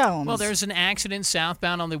Jason Jones. Well, there's an accident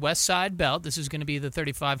southbound on the west side belt. This is going to be the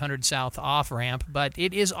 3500 South off-ramp, but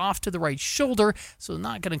it is off to the right shoulder, so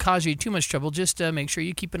not going to cause you too much trouble. Just make sure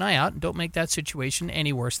you keep an eye out and don't make that situation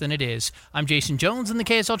any worse than it is. I'm Jason Jones in the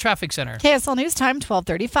KSL Traffic Center. KSL News Time,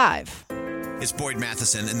 12:35. It's Boyd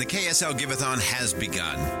Matheson, and the KSL Give-a-thon has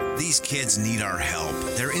begun. These kids need our help.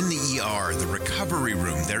 They're in the ER, the recovery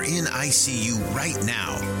room. They're in ICU right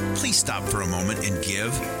now. Please stop for a moment and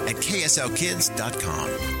give at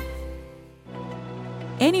kslkids.com.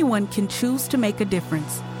 Anyone can choose to make a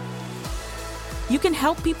difference. You can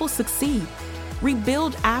help people succeed,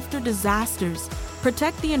 rebuild after disasters,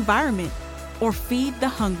 protect the environment, or feed the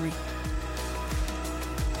hungry.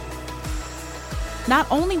 Not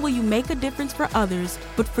only will you make a difference for others,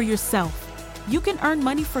 but for yourself. You can earn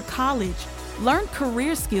money for college, learn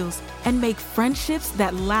career skills, and make friendships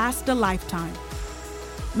that last a lifetime.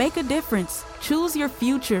 Make a difference. Choose your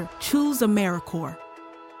future. Choose AmeriCorps.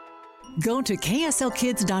 Go to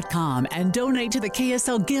kslkids.com and donate to the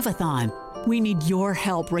KSL Give-a-thon. We need your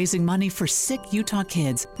help raising money for sick Utah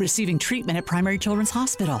kids receiving treatment at Primary Children's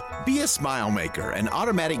Hospital. Be a smile maker. An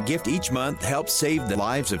automatic gift each month helps save the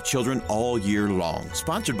lives of children all year long.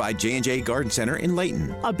 Sponsored by J&J Garden Center in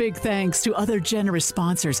Layton. A big thanks to other generous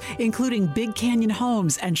sponsors, including Big Canyon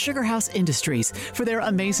Homes and Sugar House Industries, for their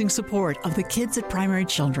amazing support of the kids at Primary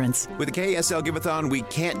Children's. With the KSL Give-a-thon, we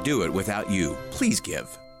can't do it without you. Please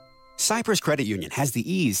give. Cypress Credit Union has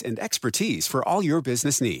the ease and expertise for all your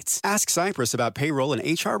business needs. Ask Cypress about payroll and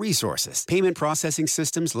HR resources, payment processing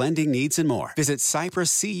systems, lending needs, and more. Visit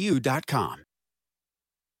cypresscu.com.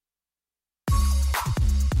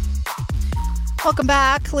 Welcome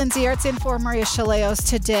back. Lindsay Aerts in for Maria Shilaos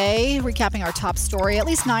today. Recapping our top story, at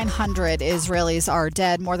least 900 Israelis are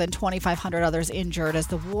dead, more than 2,500 others injured as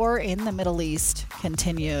the war in the Middle East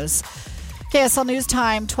continues. KSL News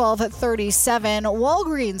Time, 12:37.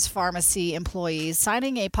 Walgreens pharmacy employees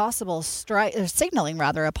signaling a possible strike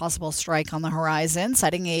on the horizon,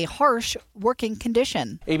 citing a harsh working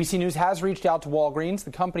condition. ABC News has reached out to Walgreens,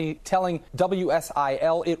 the company telling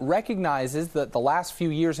WSIL it recognizes that the last few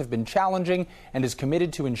years have been challenging and is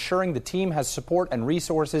committed to ensuring the team has support and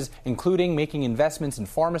resources, including making investments in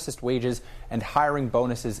pharmacist wages and hiring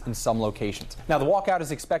bonuses in some locations. Now, the walkout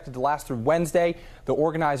is expected to last through Wednesday. The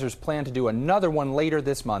organizers plan to do another one later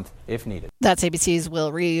this month if needed. That's ABC's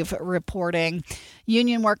Will Reeve reporting.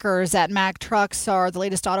 Union workers at Mack Trucks are the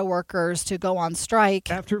latest auto workers to go on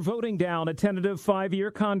strike. After voting down a tentative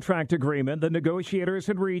 5-year contract agreement the negotiators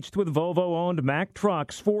had reached with Volvo-owned Mack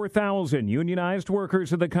Trucks, 4,000 unionized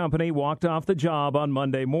workers of the company walked off the job on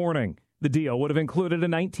Monday morning. The deal would have included a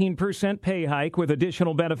 19% pay hike with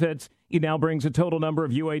additional benefits. It now brings the total number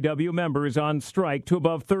of UAW members on strike to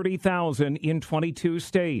above 30,000 in 22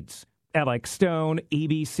 states. Alex Stone,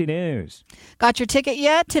 ABC News. Got your ticket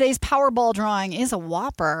yet? Today's Powerball drawing is a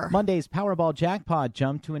whopper. Monday's Powerball jackpot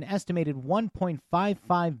jumped to an estimated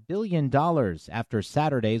 $1.55 billion after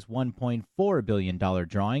Saturday's $1.4 billion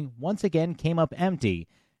drawing once again came up empty.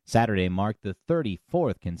 Saturday marked the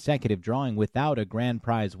 34th consecutive drawing without a grand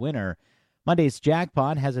prize winner. Monday's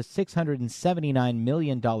jackpot has a $679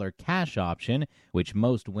 million cash option, which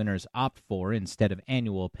most winners opt for instead of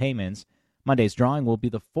annual payments. Monday's drawing will be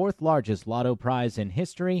the fourth largest lotto prize in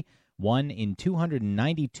history. 1 in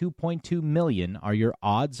 292.2 million are your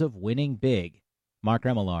odds of winning big. Mark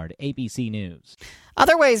Remillard, ABC News.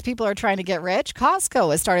 Other ways people are trying to get rich.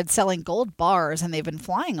 Costco has started selling gold bars, and they've been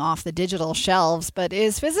flying off the digital shelves. But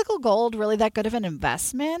is physical gold really that good of an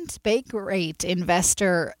investment? Bankrate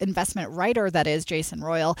investment writer, that is, Jason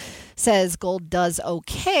Royal, says gold does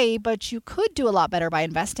okay, but you could do a lot better by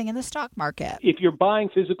investing in the stock market. If you're buying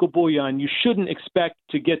physical bullion, you shouldn't expect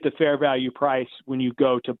to get the fair value price when you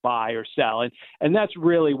go to buy or sell. And that's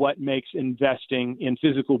really what makes investing in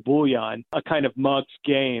physical bullion a kind of mug's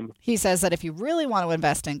game. He says that if you really want to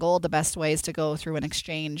invest in gold, the best way is to go through an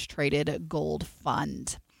exchange-traded gold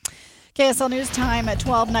fund. KSL News Time at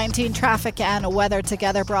 12:19. Traffic and weather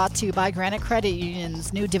together, brought to you by Granite Credit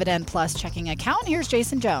Union's new Dividend Plus checking account. Here's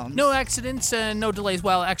Jason Jones. No accidents, no delays.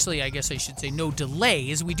 Well, actually, I guess I should say no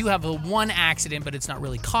delays. We do have one accident, but it's not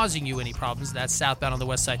really causing you any problems. That's southbound on the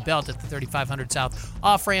West Side Belt at the 3500 South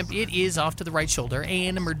off-ramp. It is off to the right shoulder.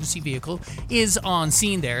 An emergency vehicle is on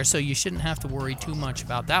scene there, so you shouldn't have to worry too much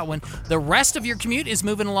about that one. The rest of your commute is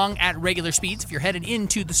moving along at regular speeds. If you're headed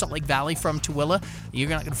into the Salt Lake Valley from Tooele, you're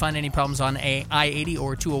not going to find any problems on I-80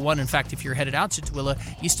 or 201. In fact, if you're headed out to Tooele,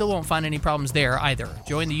 you still won't find any problems there either.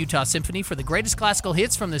 Join the Utah Symphony for the greatest classical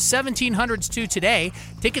hits from the 1700s to today.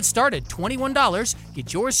 Tickets start at $21.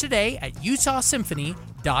 Get yours today at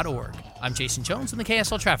utahsymphony.org. I'm Jason Jones in the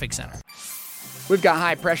KSL Traffic Center. We've got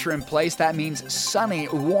high pressure in place. That means sunny,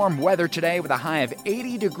 warm weather today with a high of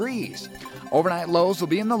 80 degrees. Overnight lows will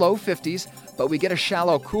be in the low 50s, but we get a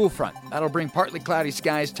shallow cool front. That'll bring partly cloudy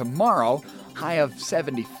skies tomorrow, high of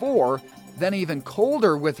 74, then even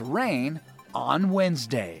colder with rain on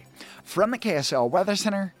Wednesday. From the KSL Weather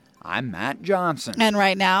Center, I'm Matt Johnson. And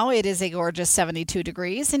right now, it is a gorgeous 72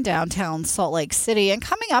 degrees in downtown Salt Lake City. And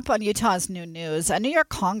coming up on Utah's New News, a New York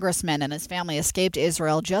congressman and his family escaped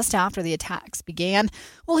Israel just after the attacks began.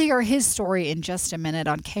 We'll hear his story in just a minute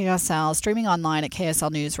on KSL, streaming online at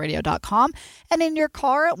kslnewsradio.com and in your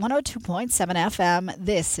car at 102.7 FM.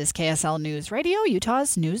 This is KSL News Radio,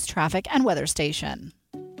 Utah's news, traffic, and weather station.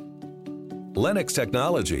 Lennox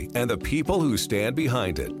Technology and the people who stand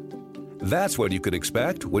behind it. That's what you could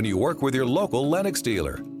expect when you work with your local Lennox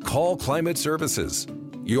dealer. Call Climate Services.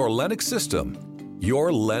 Your Lennox system.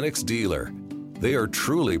 Your Lennox dealer. They are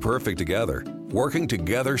truly perfect together, working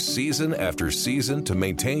together season after season to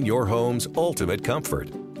maintain your home's ultimate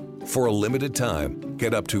comfort. For a limited time,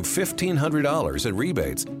 get up to $1,500 in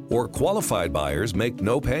rebates, or qualified buyers make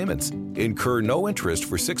no payments, incur no interest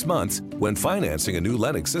for 6 months when financing a new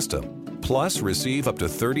Lennox system. Plus, receive up to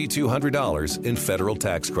 $3,200 in federal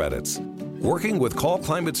tax credits. Working with Call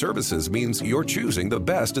Climate Services means you're choosing the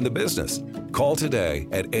best in the business. Call today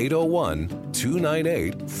at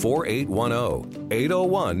 801-298-4810,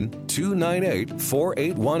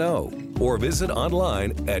 801-298-4810, or visit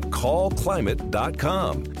online at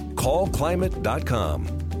callclimate.com.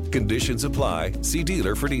 Callclimate.com. Conditions apply. See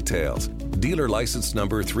dealer for details. Dealer license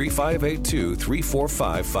number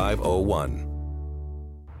 35823455501.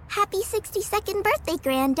 Happy 62nd birthday,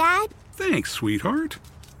 Granddad. Thanks, sweetheart.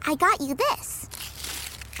 I got you this.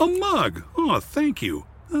 A mug. Oh, thank you.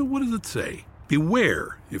 What does it say?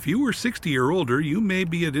 Beware. If you are 60 or older, you may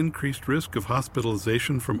be at increased risk of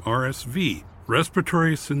hospitalization from RSV,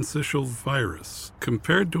 respiratory syncytial virus,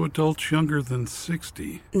 compared to adults younger than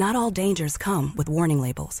 60. Not all dangers come with warning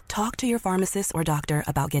labels. Talk to your pharmacist or doctor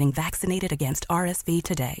about getting vaccinated against RSV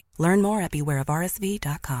today. Learn more at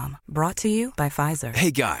bewareofrsv.com. Brought to you by Pfizer.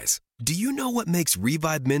 Hey guys, do you know what makes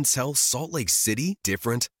Revive Men's Health Salt Lake City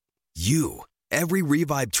different? You. Every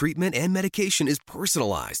Revive treatment and medication is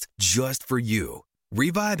personalized just for you.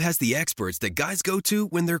 Revive has the experts that guys go to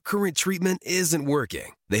when their current treatment isn't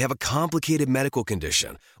working. They have a complicated medical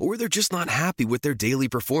condition, or they're just not happy with their daily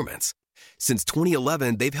performance. Since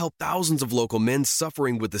 2011, they've helped thousands of local men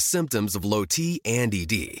suffering with the symptoms of low T and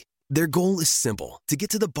ED. Their goal is simple: to get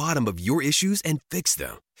to the bottom of your issues and fix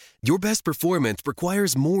them. Your best performance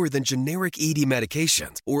requires more than generic ED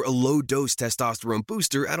medications or a low-dose testosterone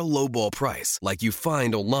booster at a low-ball price like you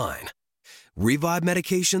find online. Revive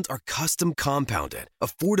medications are custom compounded,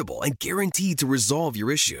 affordable, and guaranteed to resolve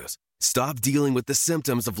your issues. Stop dealing with the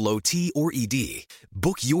symptoms of low T or ED.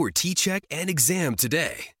 Book your T-check and exam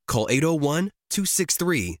today. Call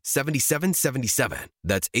 801-263-7777.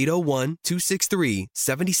 That's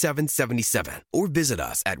 801-263-7777. Or visit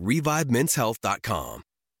us at revivemenshealth.com.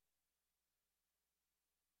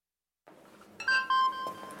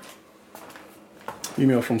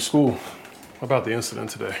 Email from school about the incident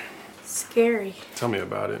today. Scary. Tell me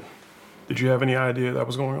about it. Did you have any idea that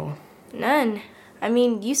was going on? None. I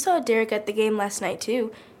mean, you saw Derek at the game last night,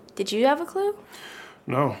 too. Did you have a clue?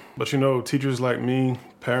 No, but teachers like me,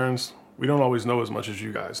 parents, we don't always know as much as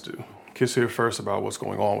you guys do. Kids hear first about what's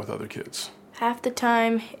going on with other kids. Half the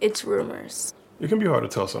time, it's rumors. It can be hard to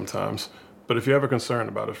tell sometimes, but if you're ever concerned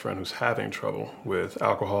about a friend who's having trouble with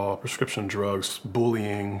alcohol, prescription drugs,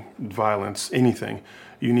 bullying, violence, anything,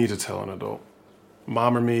 you need to tell an adult.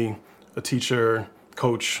 Mom or me, a teacher,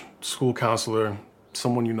 coach, school counselor,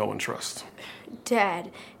 someone you know and trust.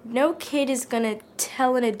 Dad, no kid is gonna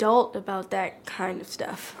tell an adult about that kind of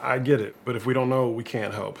stuff. I get it, but if we don't know, we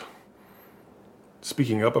can't help.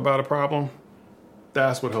 Speaking up about a problem,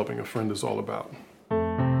 that's what helping a friend is all about.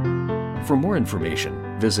 For more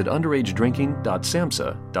information, visit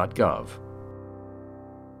underagedrinking.samhsa.gov.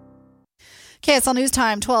 KSL News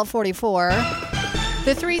Time, 12:44.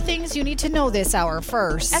 The three things you need to know this hour.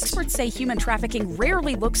 First, experts say human trafficking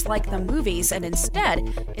rarely looks like the movies and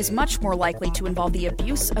instead is much more likely to involve the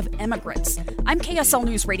abuse of immigrants. I'm KSL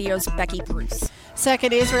News Radio's Becky Bruce.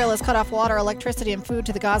 Second, Israel has cut off water, electricity, and food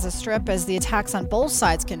to the Gaza Strip as the attacks on both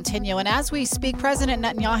sides continue. And as we speak, President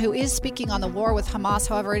Netanyahu is speaking on the war with Hamas.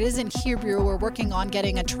 However, it is in Hebrew. We're working on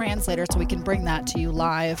getting a translator so we can bring that to you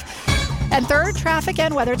live. And third, traffic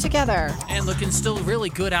and weather together. And looking still really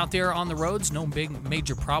good out there on the roads. No big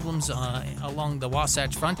major problems along the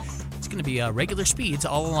Wasatch Front. It's going to be regular speeds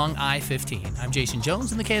all along I-15. I'm Jason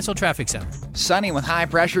Jones in the KSL Traffic Center. Sunny with high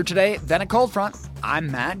pressure today, then a cold front. I'm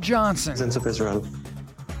Matt Johnson. Of Israel.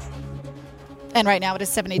 And right now it is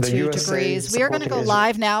 72 degrees. We are going to go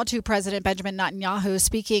live now to President Benjamin Netanyahu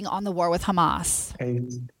speaking on the war with Hamas.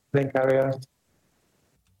 Link area.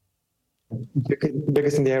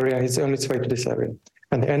 Biggest in the area is on its way to this area.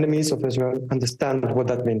 And the enemies of Israel understand what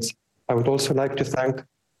that means. I would also like to thank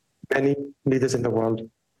many leaders in the world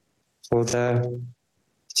for their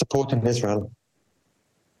support in Israel.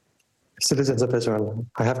 Citizens of Israel,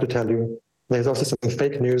 I have to tell you, there's also some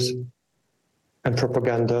fake news and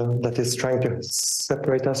propaganda that is trying to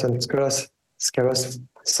separate us and scare us,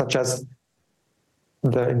 such as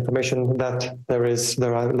the information that there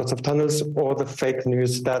are lots of tunnels, or the fake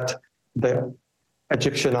news that the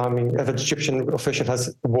Egyptian official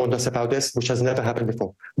has warned us about this, which has never happened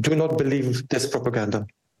before. Do not believe this propaganda.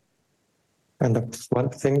 And the one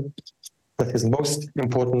thing that is most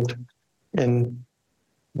important in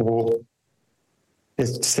war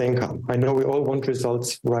is staying calm. I know we all want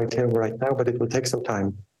results right here, right now, but it will take some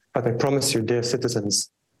time. But I promise you, dear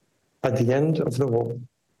citizens, at the end of the war,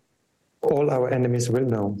 all our enemies will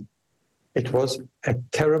know it was a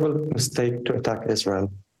terrible mistake to attack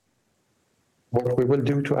Israel. What we will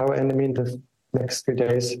do to our enemy in the next few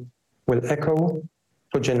days will echo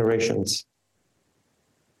for generations.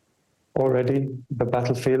 Already, the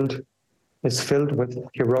battlefield is filled with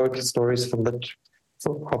heroic stories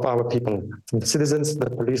of our people, from the citizens, the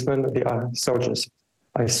policemen, the soldiers.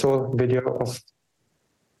 I saw a video of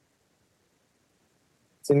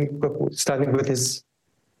standing with his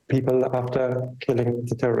people after killing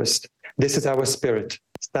the terrorist. This is our spirit,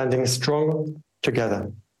 standing strong together.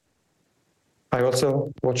 I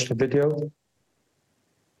also watched a video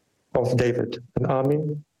of David, an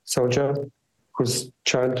army soldier whose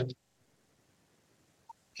child,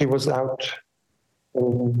 he was out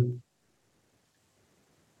on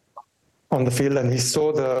the field and he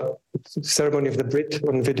saw the ceremony of the Brit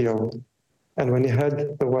on video. And when he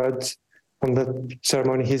heard the words from the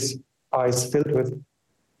ceremony, his eyes filled with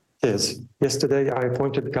tears. Yesterday, I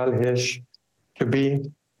appointed Gal Hirsch to be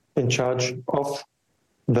in charge of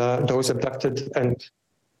those abducted and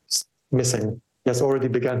missing. He has already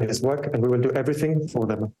begun his work, and we will do everything for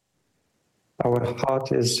them. Our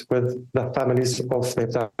heart is with the families of the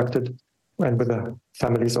abducted and with the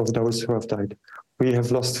families of those who have died. We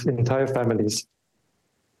have lost entire families,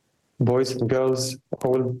 boys and girls,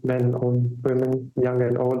 old men, old women, young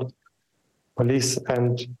and old, police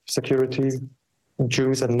and security,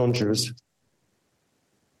 Jews and non-Jews.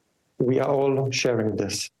 We are all sharing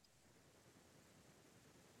this.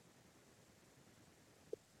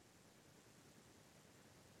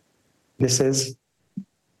 This is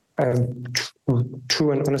a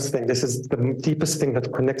true and honest thing. This is the deepest thing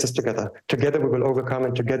that connects us together. Together we will overcome,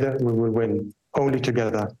 and together we will win. Only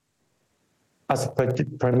together. As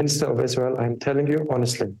Prime Minister of Israel, I am telling you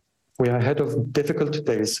honestly, we are ahead of difficult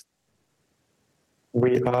days.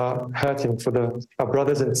 We are hurting for our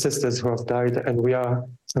brothers and sisters who have died,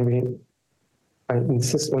 I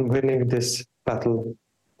insist on winning this battle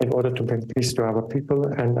in order to bring peace to our people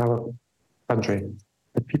and our country.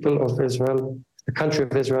 The people of Israel, the country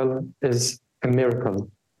of Israel is a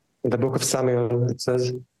miracle. In the book of Samuel, it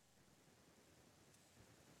says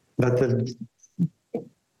that the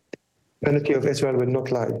humanity of Israel will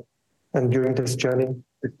not lie. And during this journey,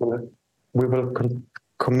 we will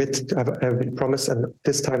we promise, and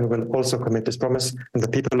this time we will also commit this promise, and the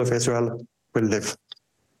people of Israel will live.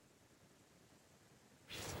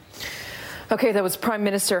 Okay, that was Prime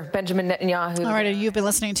Minister Benjamin Netanyahu. All right, you've been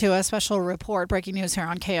listening to a special report, breaking news here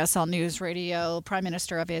on KSL News Radio. Prime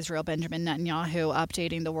Minister of Israel Benjamin Netanyahu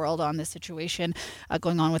updating the world on the situation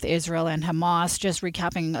going on with Israel and Hamas. Just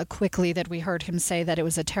recapping quickly that we heard him say that it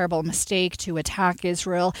was a terrible mistake to attack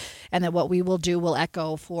Israel and that what we will do will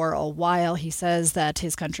echo for a while. He says that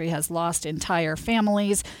his country has lost entire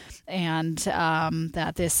families and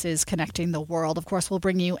that this is connecting the world. Of course, we'll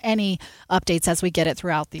bring you any updates as we get it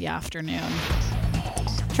throughout the afternoon.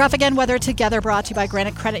 Traffic and weather together brought to you by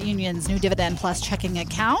Granite Credit Union's new Dividend Plus checking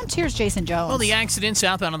account. Here's Jason Jones. Well, the accident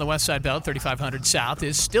southbound on the West Side Belt, 3500 South,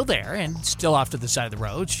 is still there and still off to the side of the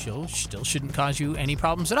road. Still shouldn't cause you any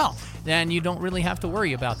problems at all. Then you don't really have to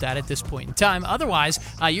worry about that at this point in time. Otherwise,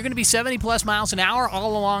 you're going to be 70-plus miles an hour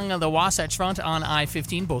all along the Wasatch Front on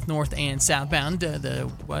I-15, both north and southbound. The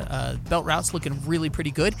belt route's looking really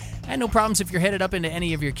pretty good. And no problems if you're headed up into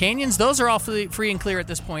any of your canyons. Those are all free and clear at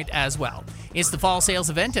this point as well. It's the fall sales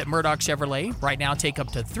event at Murdoch Chevrolet. Right now, take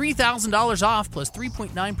up to $3,000 off plus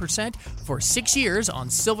 3.9% for 6 years on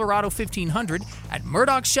Silverado 1500 at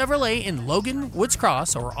Murdoch Chevrolet in Logan, Woods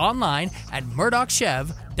Cross, or online at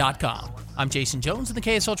murdochchev.com. I'm Jason Jones in the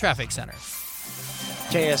KSL Traffic Center.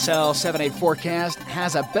 KSL 7-8 forecast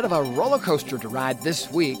has a bit of a roller coaster to ride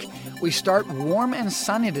this week. We start warm and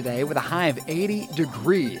sunny today with a high of 80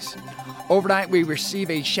 degrees. Overnight, we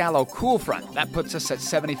receive a shallow cool front. That puts us at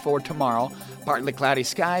 74 tomorrow. Partly cloudy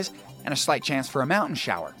skies and a slight chance for a mountain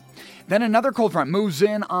shower. Then another cold front moves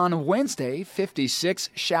in on Wednesday, 56,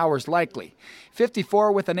 showers likely.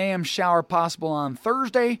 54 with an AM shower possible on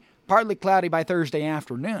Thursday, partly cloudy by Thursday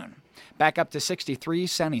afternoon. Back up to 63,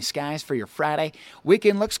 sunny skies for your Friday.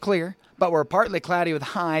 Weekend looks clear, but we're partly cloudy with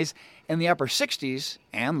highs in the upper 60s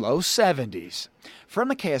and low 70s. From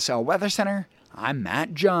the KSL Weather Center, I'm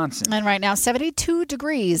Matt Johnson. And right now, 72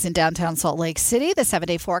 degrees in downtown Salt Lake City. The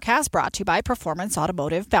 7-day forecast brought to you by Performance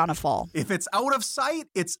Automotive Bountiful. If it's out of sight,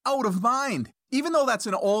 it's out of mind. Even though that's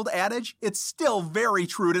an old adage, it's still very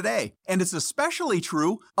true today. And it's especially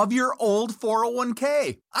true of your old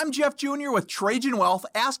 401k. I'm Jeff Jr. with Trajan Wealth,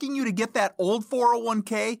 asking you to get that old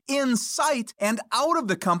 401k in sight and out of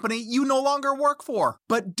the company you no longer work for.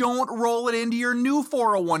 But don't roll it into your new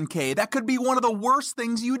 401k. That could be one of the worst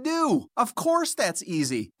things you do. Of course that's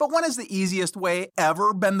easy. But when has the easiest way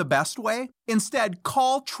ever been the best way? Instead,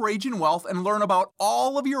 call Trajan Wealth and learn about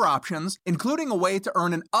all of your options, including a way to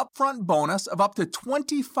earn an upfront bonus of up to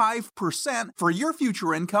 25% for your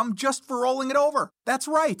future income just for rolling it over. That's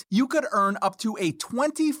right. You could earn up to a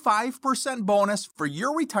 25% bonus for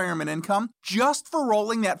your retirement income just for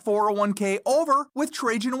rolling that 401k over with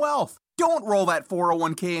Trajan Wealth. Don't roll that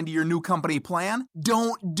 401k into your new company plan.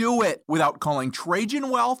 Don't do it without calling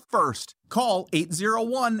Trajan Wealth first. Call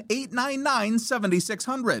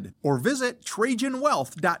 801-899-7600 or visit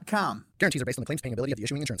TrajanWealth.com. Guarantees are based on the claims paying ability of the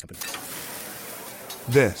issuing insurance company.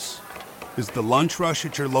 This is the lunch rush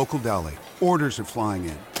at your local deli. Orders are flying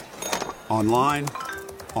in. Online,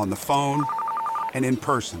 on the phone, and in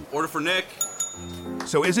person. Order for Nick.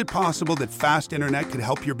 So is it possible that fast internet could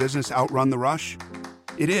help your business outrun the rush?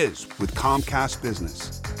 It is with Comcast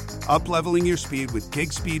Business. Up-leveling your speed with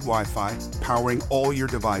gig speed Wi-Fi, powering all your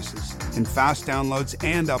devices, and fast downloads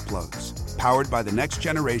and uploads, powered by the next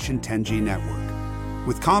generation 10G network.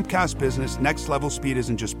 With Comcast Business, next-level speed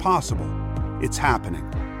isn't just possible, it's happening.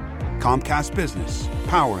 Comcast Business,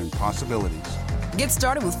 powering possibilities. Get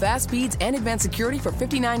started with fast speeds and advanced security for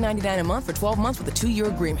 $59.99 a month for 12 months with a 2-year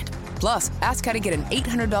agreement. Plus, ask how to get an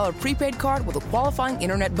 $800 prepaid card with a qualifying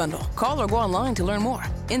internet bundle. Call or go online to learn more.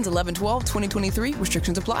 Ends 11/12/2023.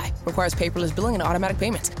 Restrictions apply. Requires paperless billing and automatic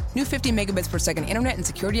payments. New 50 megabits per second internet and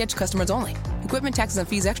security edge customers only. Equipment, taxes, and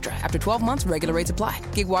fees extra. After 12 months, regular rates apply.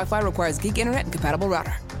 Gig Wi-Fi requires gig internet and compatible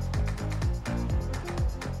router.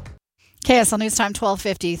 KSL News Time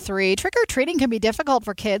 12:53. Trick-or-treating can be difficult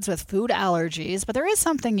for kids with food allergies, but there is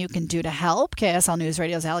something you can do to help. KSL News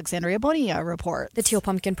Radio's Alexandria Bonilla reports. The Teal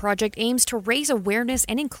Pumpkin Project aims to raise awareness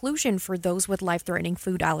and inclusion for those with life-threatening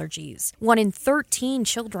food allergies. 1 in 13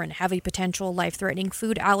 children have a potential life-threatening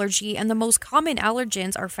food allergy, and the most common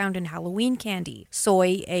allergens are found in Halloween candy,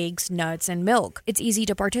 soy, eggs, nuts, and milk. It's easy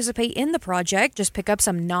to participate in the project. Just pick up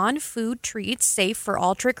some non-food treats safe for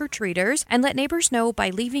all trick-or-treaters and let neighbors know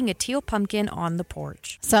by leaving a teal pumpkin on the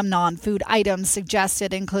porch. Some non-food items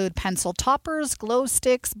suggested include pencil toppers, glow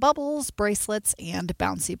sticks, bubbles, bracelets, and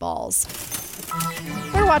bouncy balls.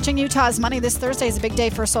 We're watching Utah's Money. This Thursday is a big day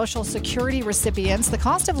for Social Security recipients. The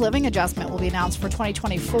cost of living adjustment will be announced for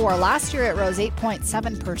 2024. Last year, it rose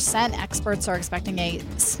 8.7%. Experts are expecting a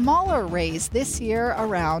smaller raise this year,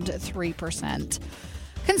 around 3%.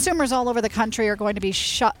 Consumers all over the country are going to be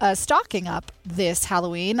stocking up this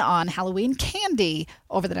Halloween on Halloween candy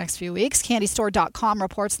over the next few weeks. CandyStore.com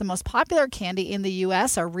reports the most popular candy in the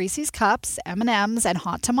U.S. are Reese's Cups, M&Ms, and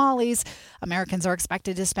hot tamales. Americans are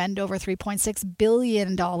expected to spend over $3.6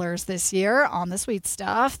 billion this year on the sweet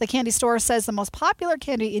stuff. The Candy Store says the most popular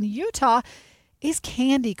candy in Utah is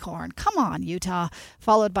candy corn. Come on, Utah.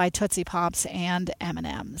 Followed by Tootsie Pops and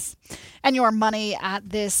M&Ms. And your money at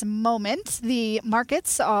this moment. The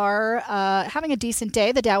markets are having a decent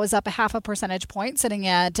day. The Dow is up 0.5 percentage point, sitting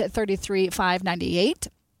at 33,598.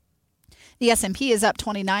 The S&P is up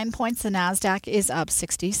 29 points. The NASDAQ is up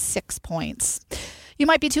 66 points. You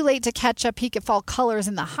might be too late to catch a peek at fall colors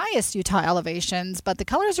in the highest Utah elevations, but the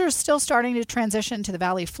colors are still starting to transition to the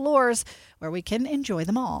valley floors where we can enjoy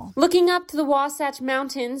them all. Looking up to the Wasatch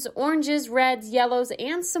Mountains, oranges, reds, yellows,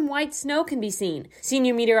 and some white snow can be seen.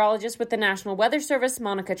 Senior meteorologist with the National Weather Service,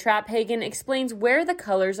 Monica Trapp-Hagen, explains where the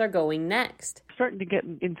colors are going next. Starting to get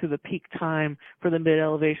into the peak time for the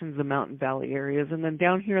mid-elevations, the mountain valley areas. And then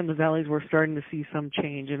down here in the valleys, we're starting to see some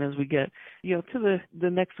change. And as we get, to the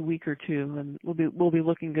next week or two, and we'll be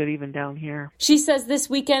looking good even down here. She says this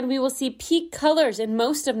weekend we will see peak colors in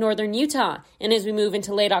most of northern Utah. And as we move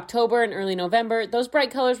into late October and early November, those bright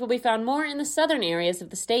colors will be found more in the southern areas of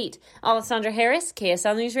the state. Alessandra Harris,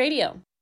 KSL News Radio.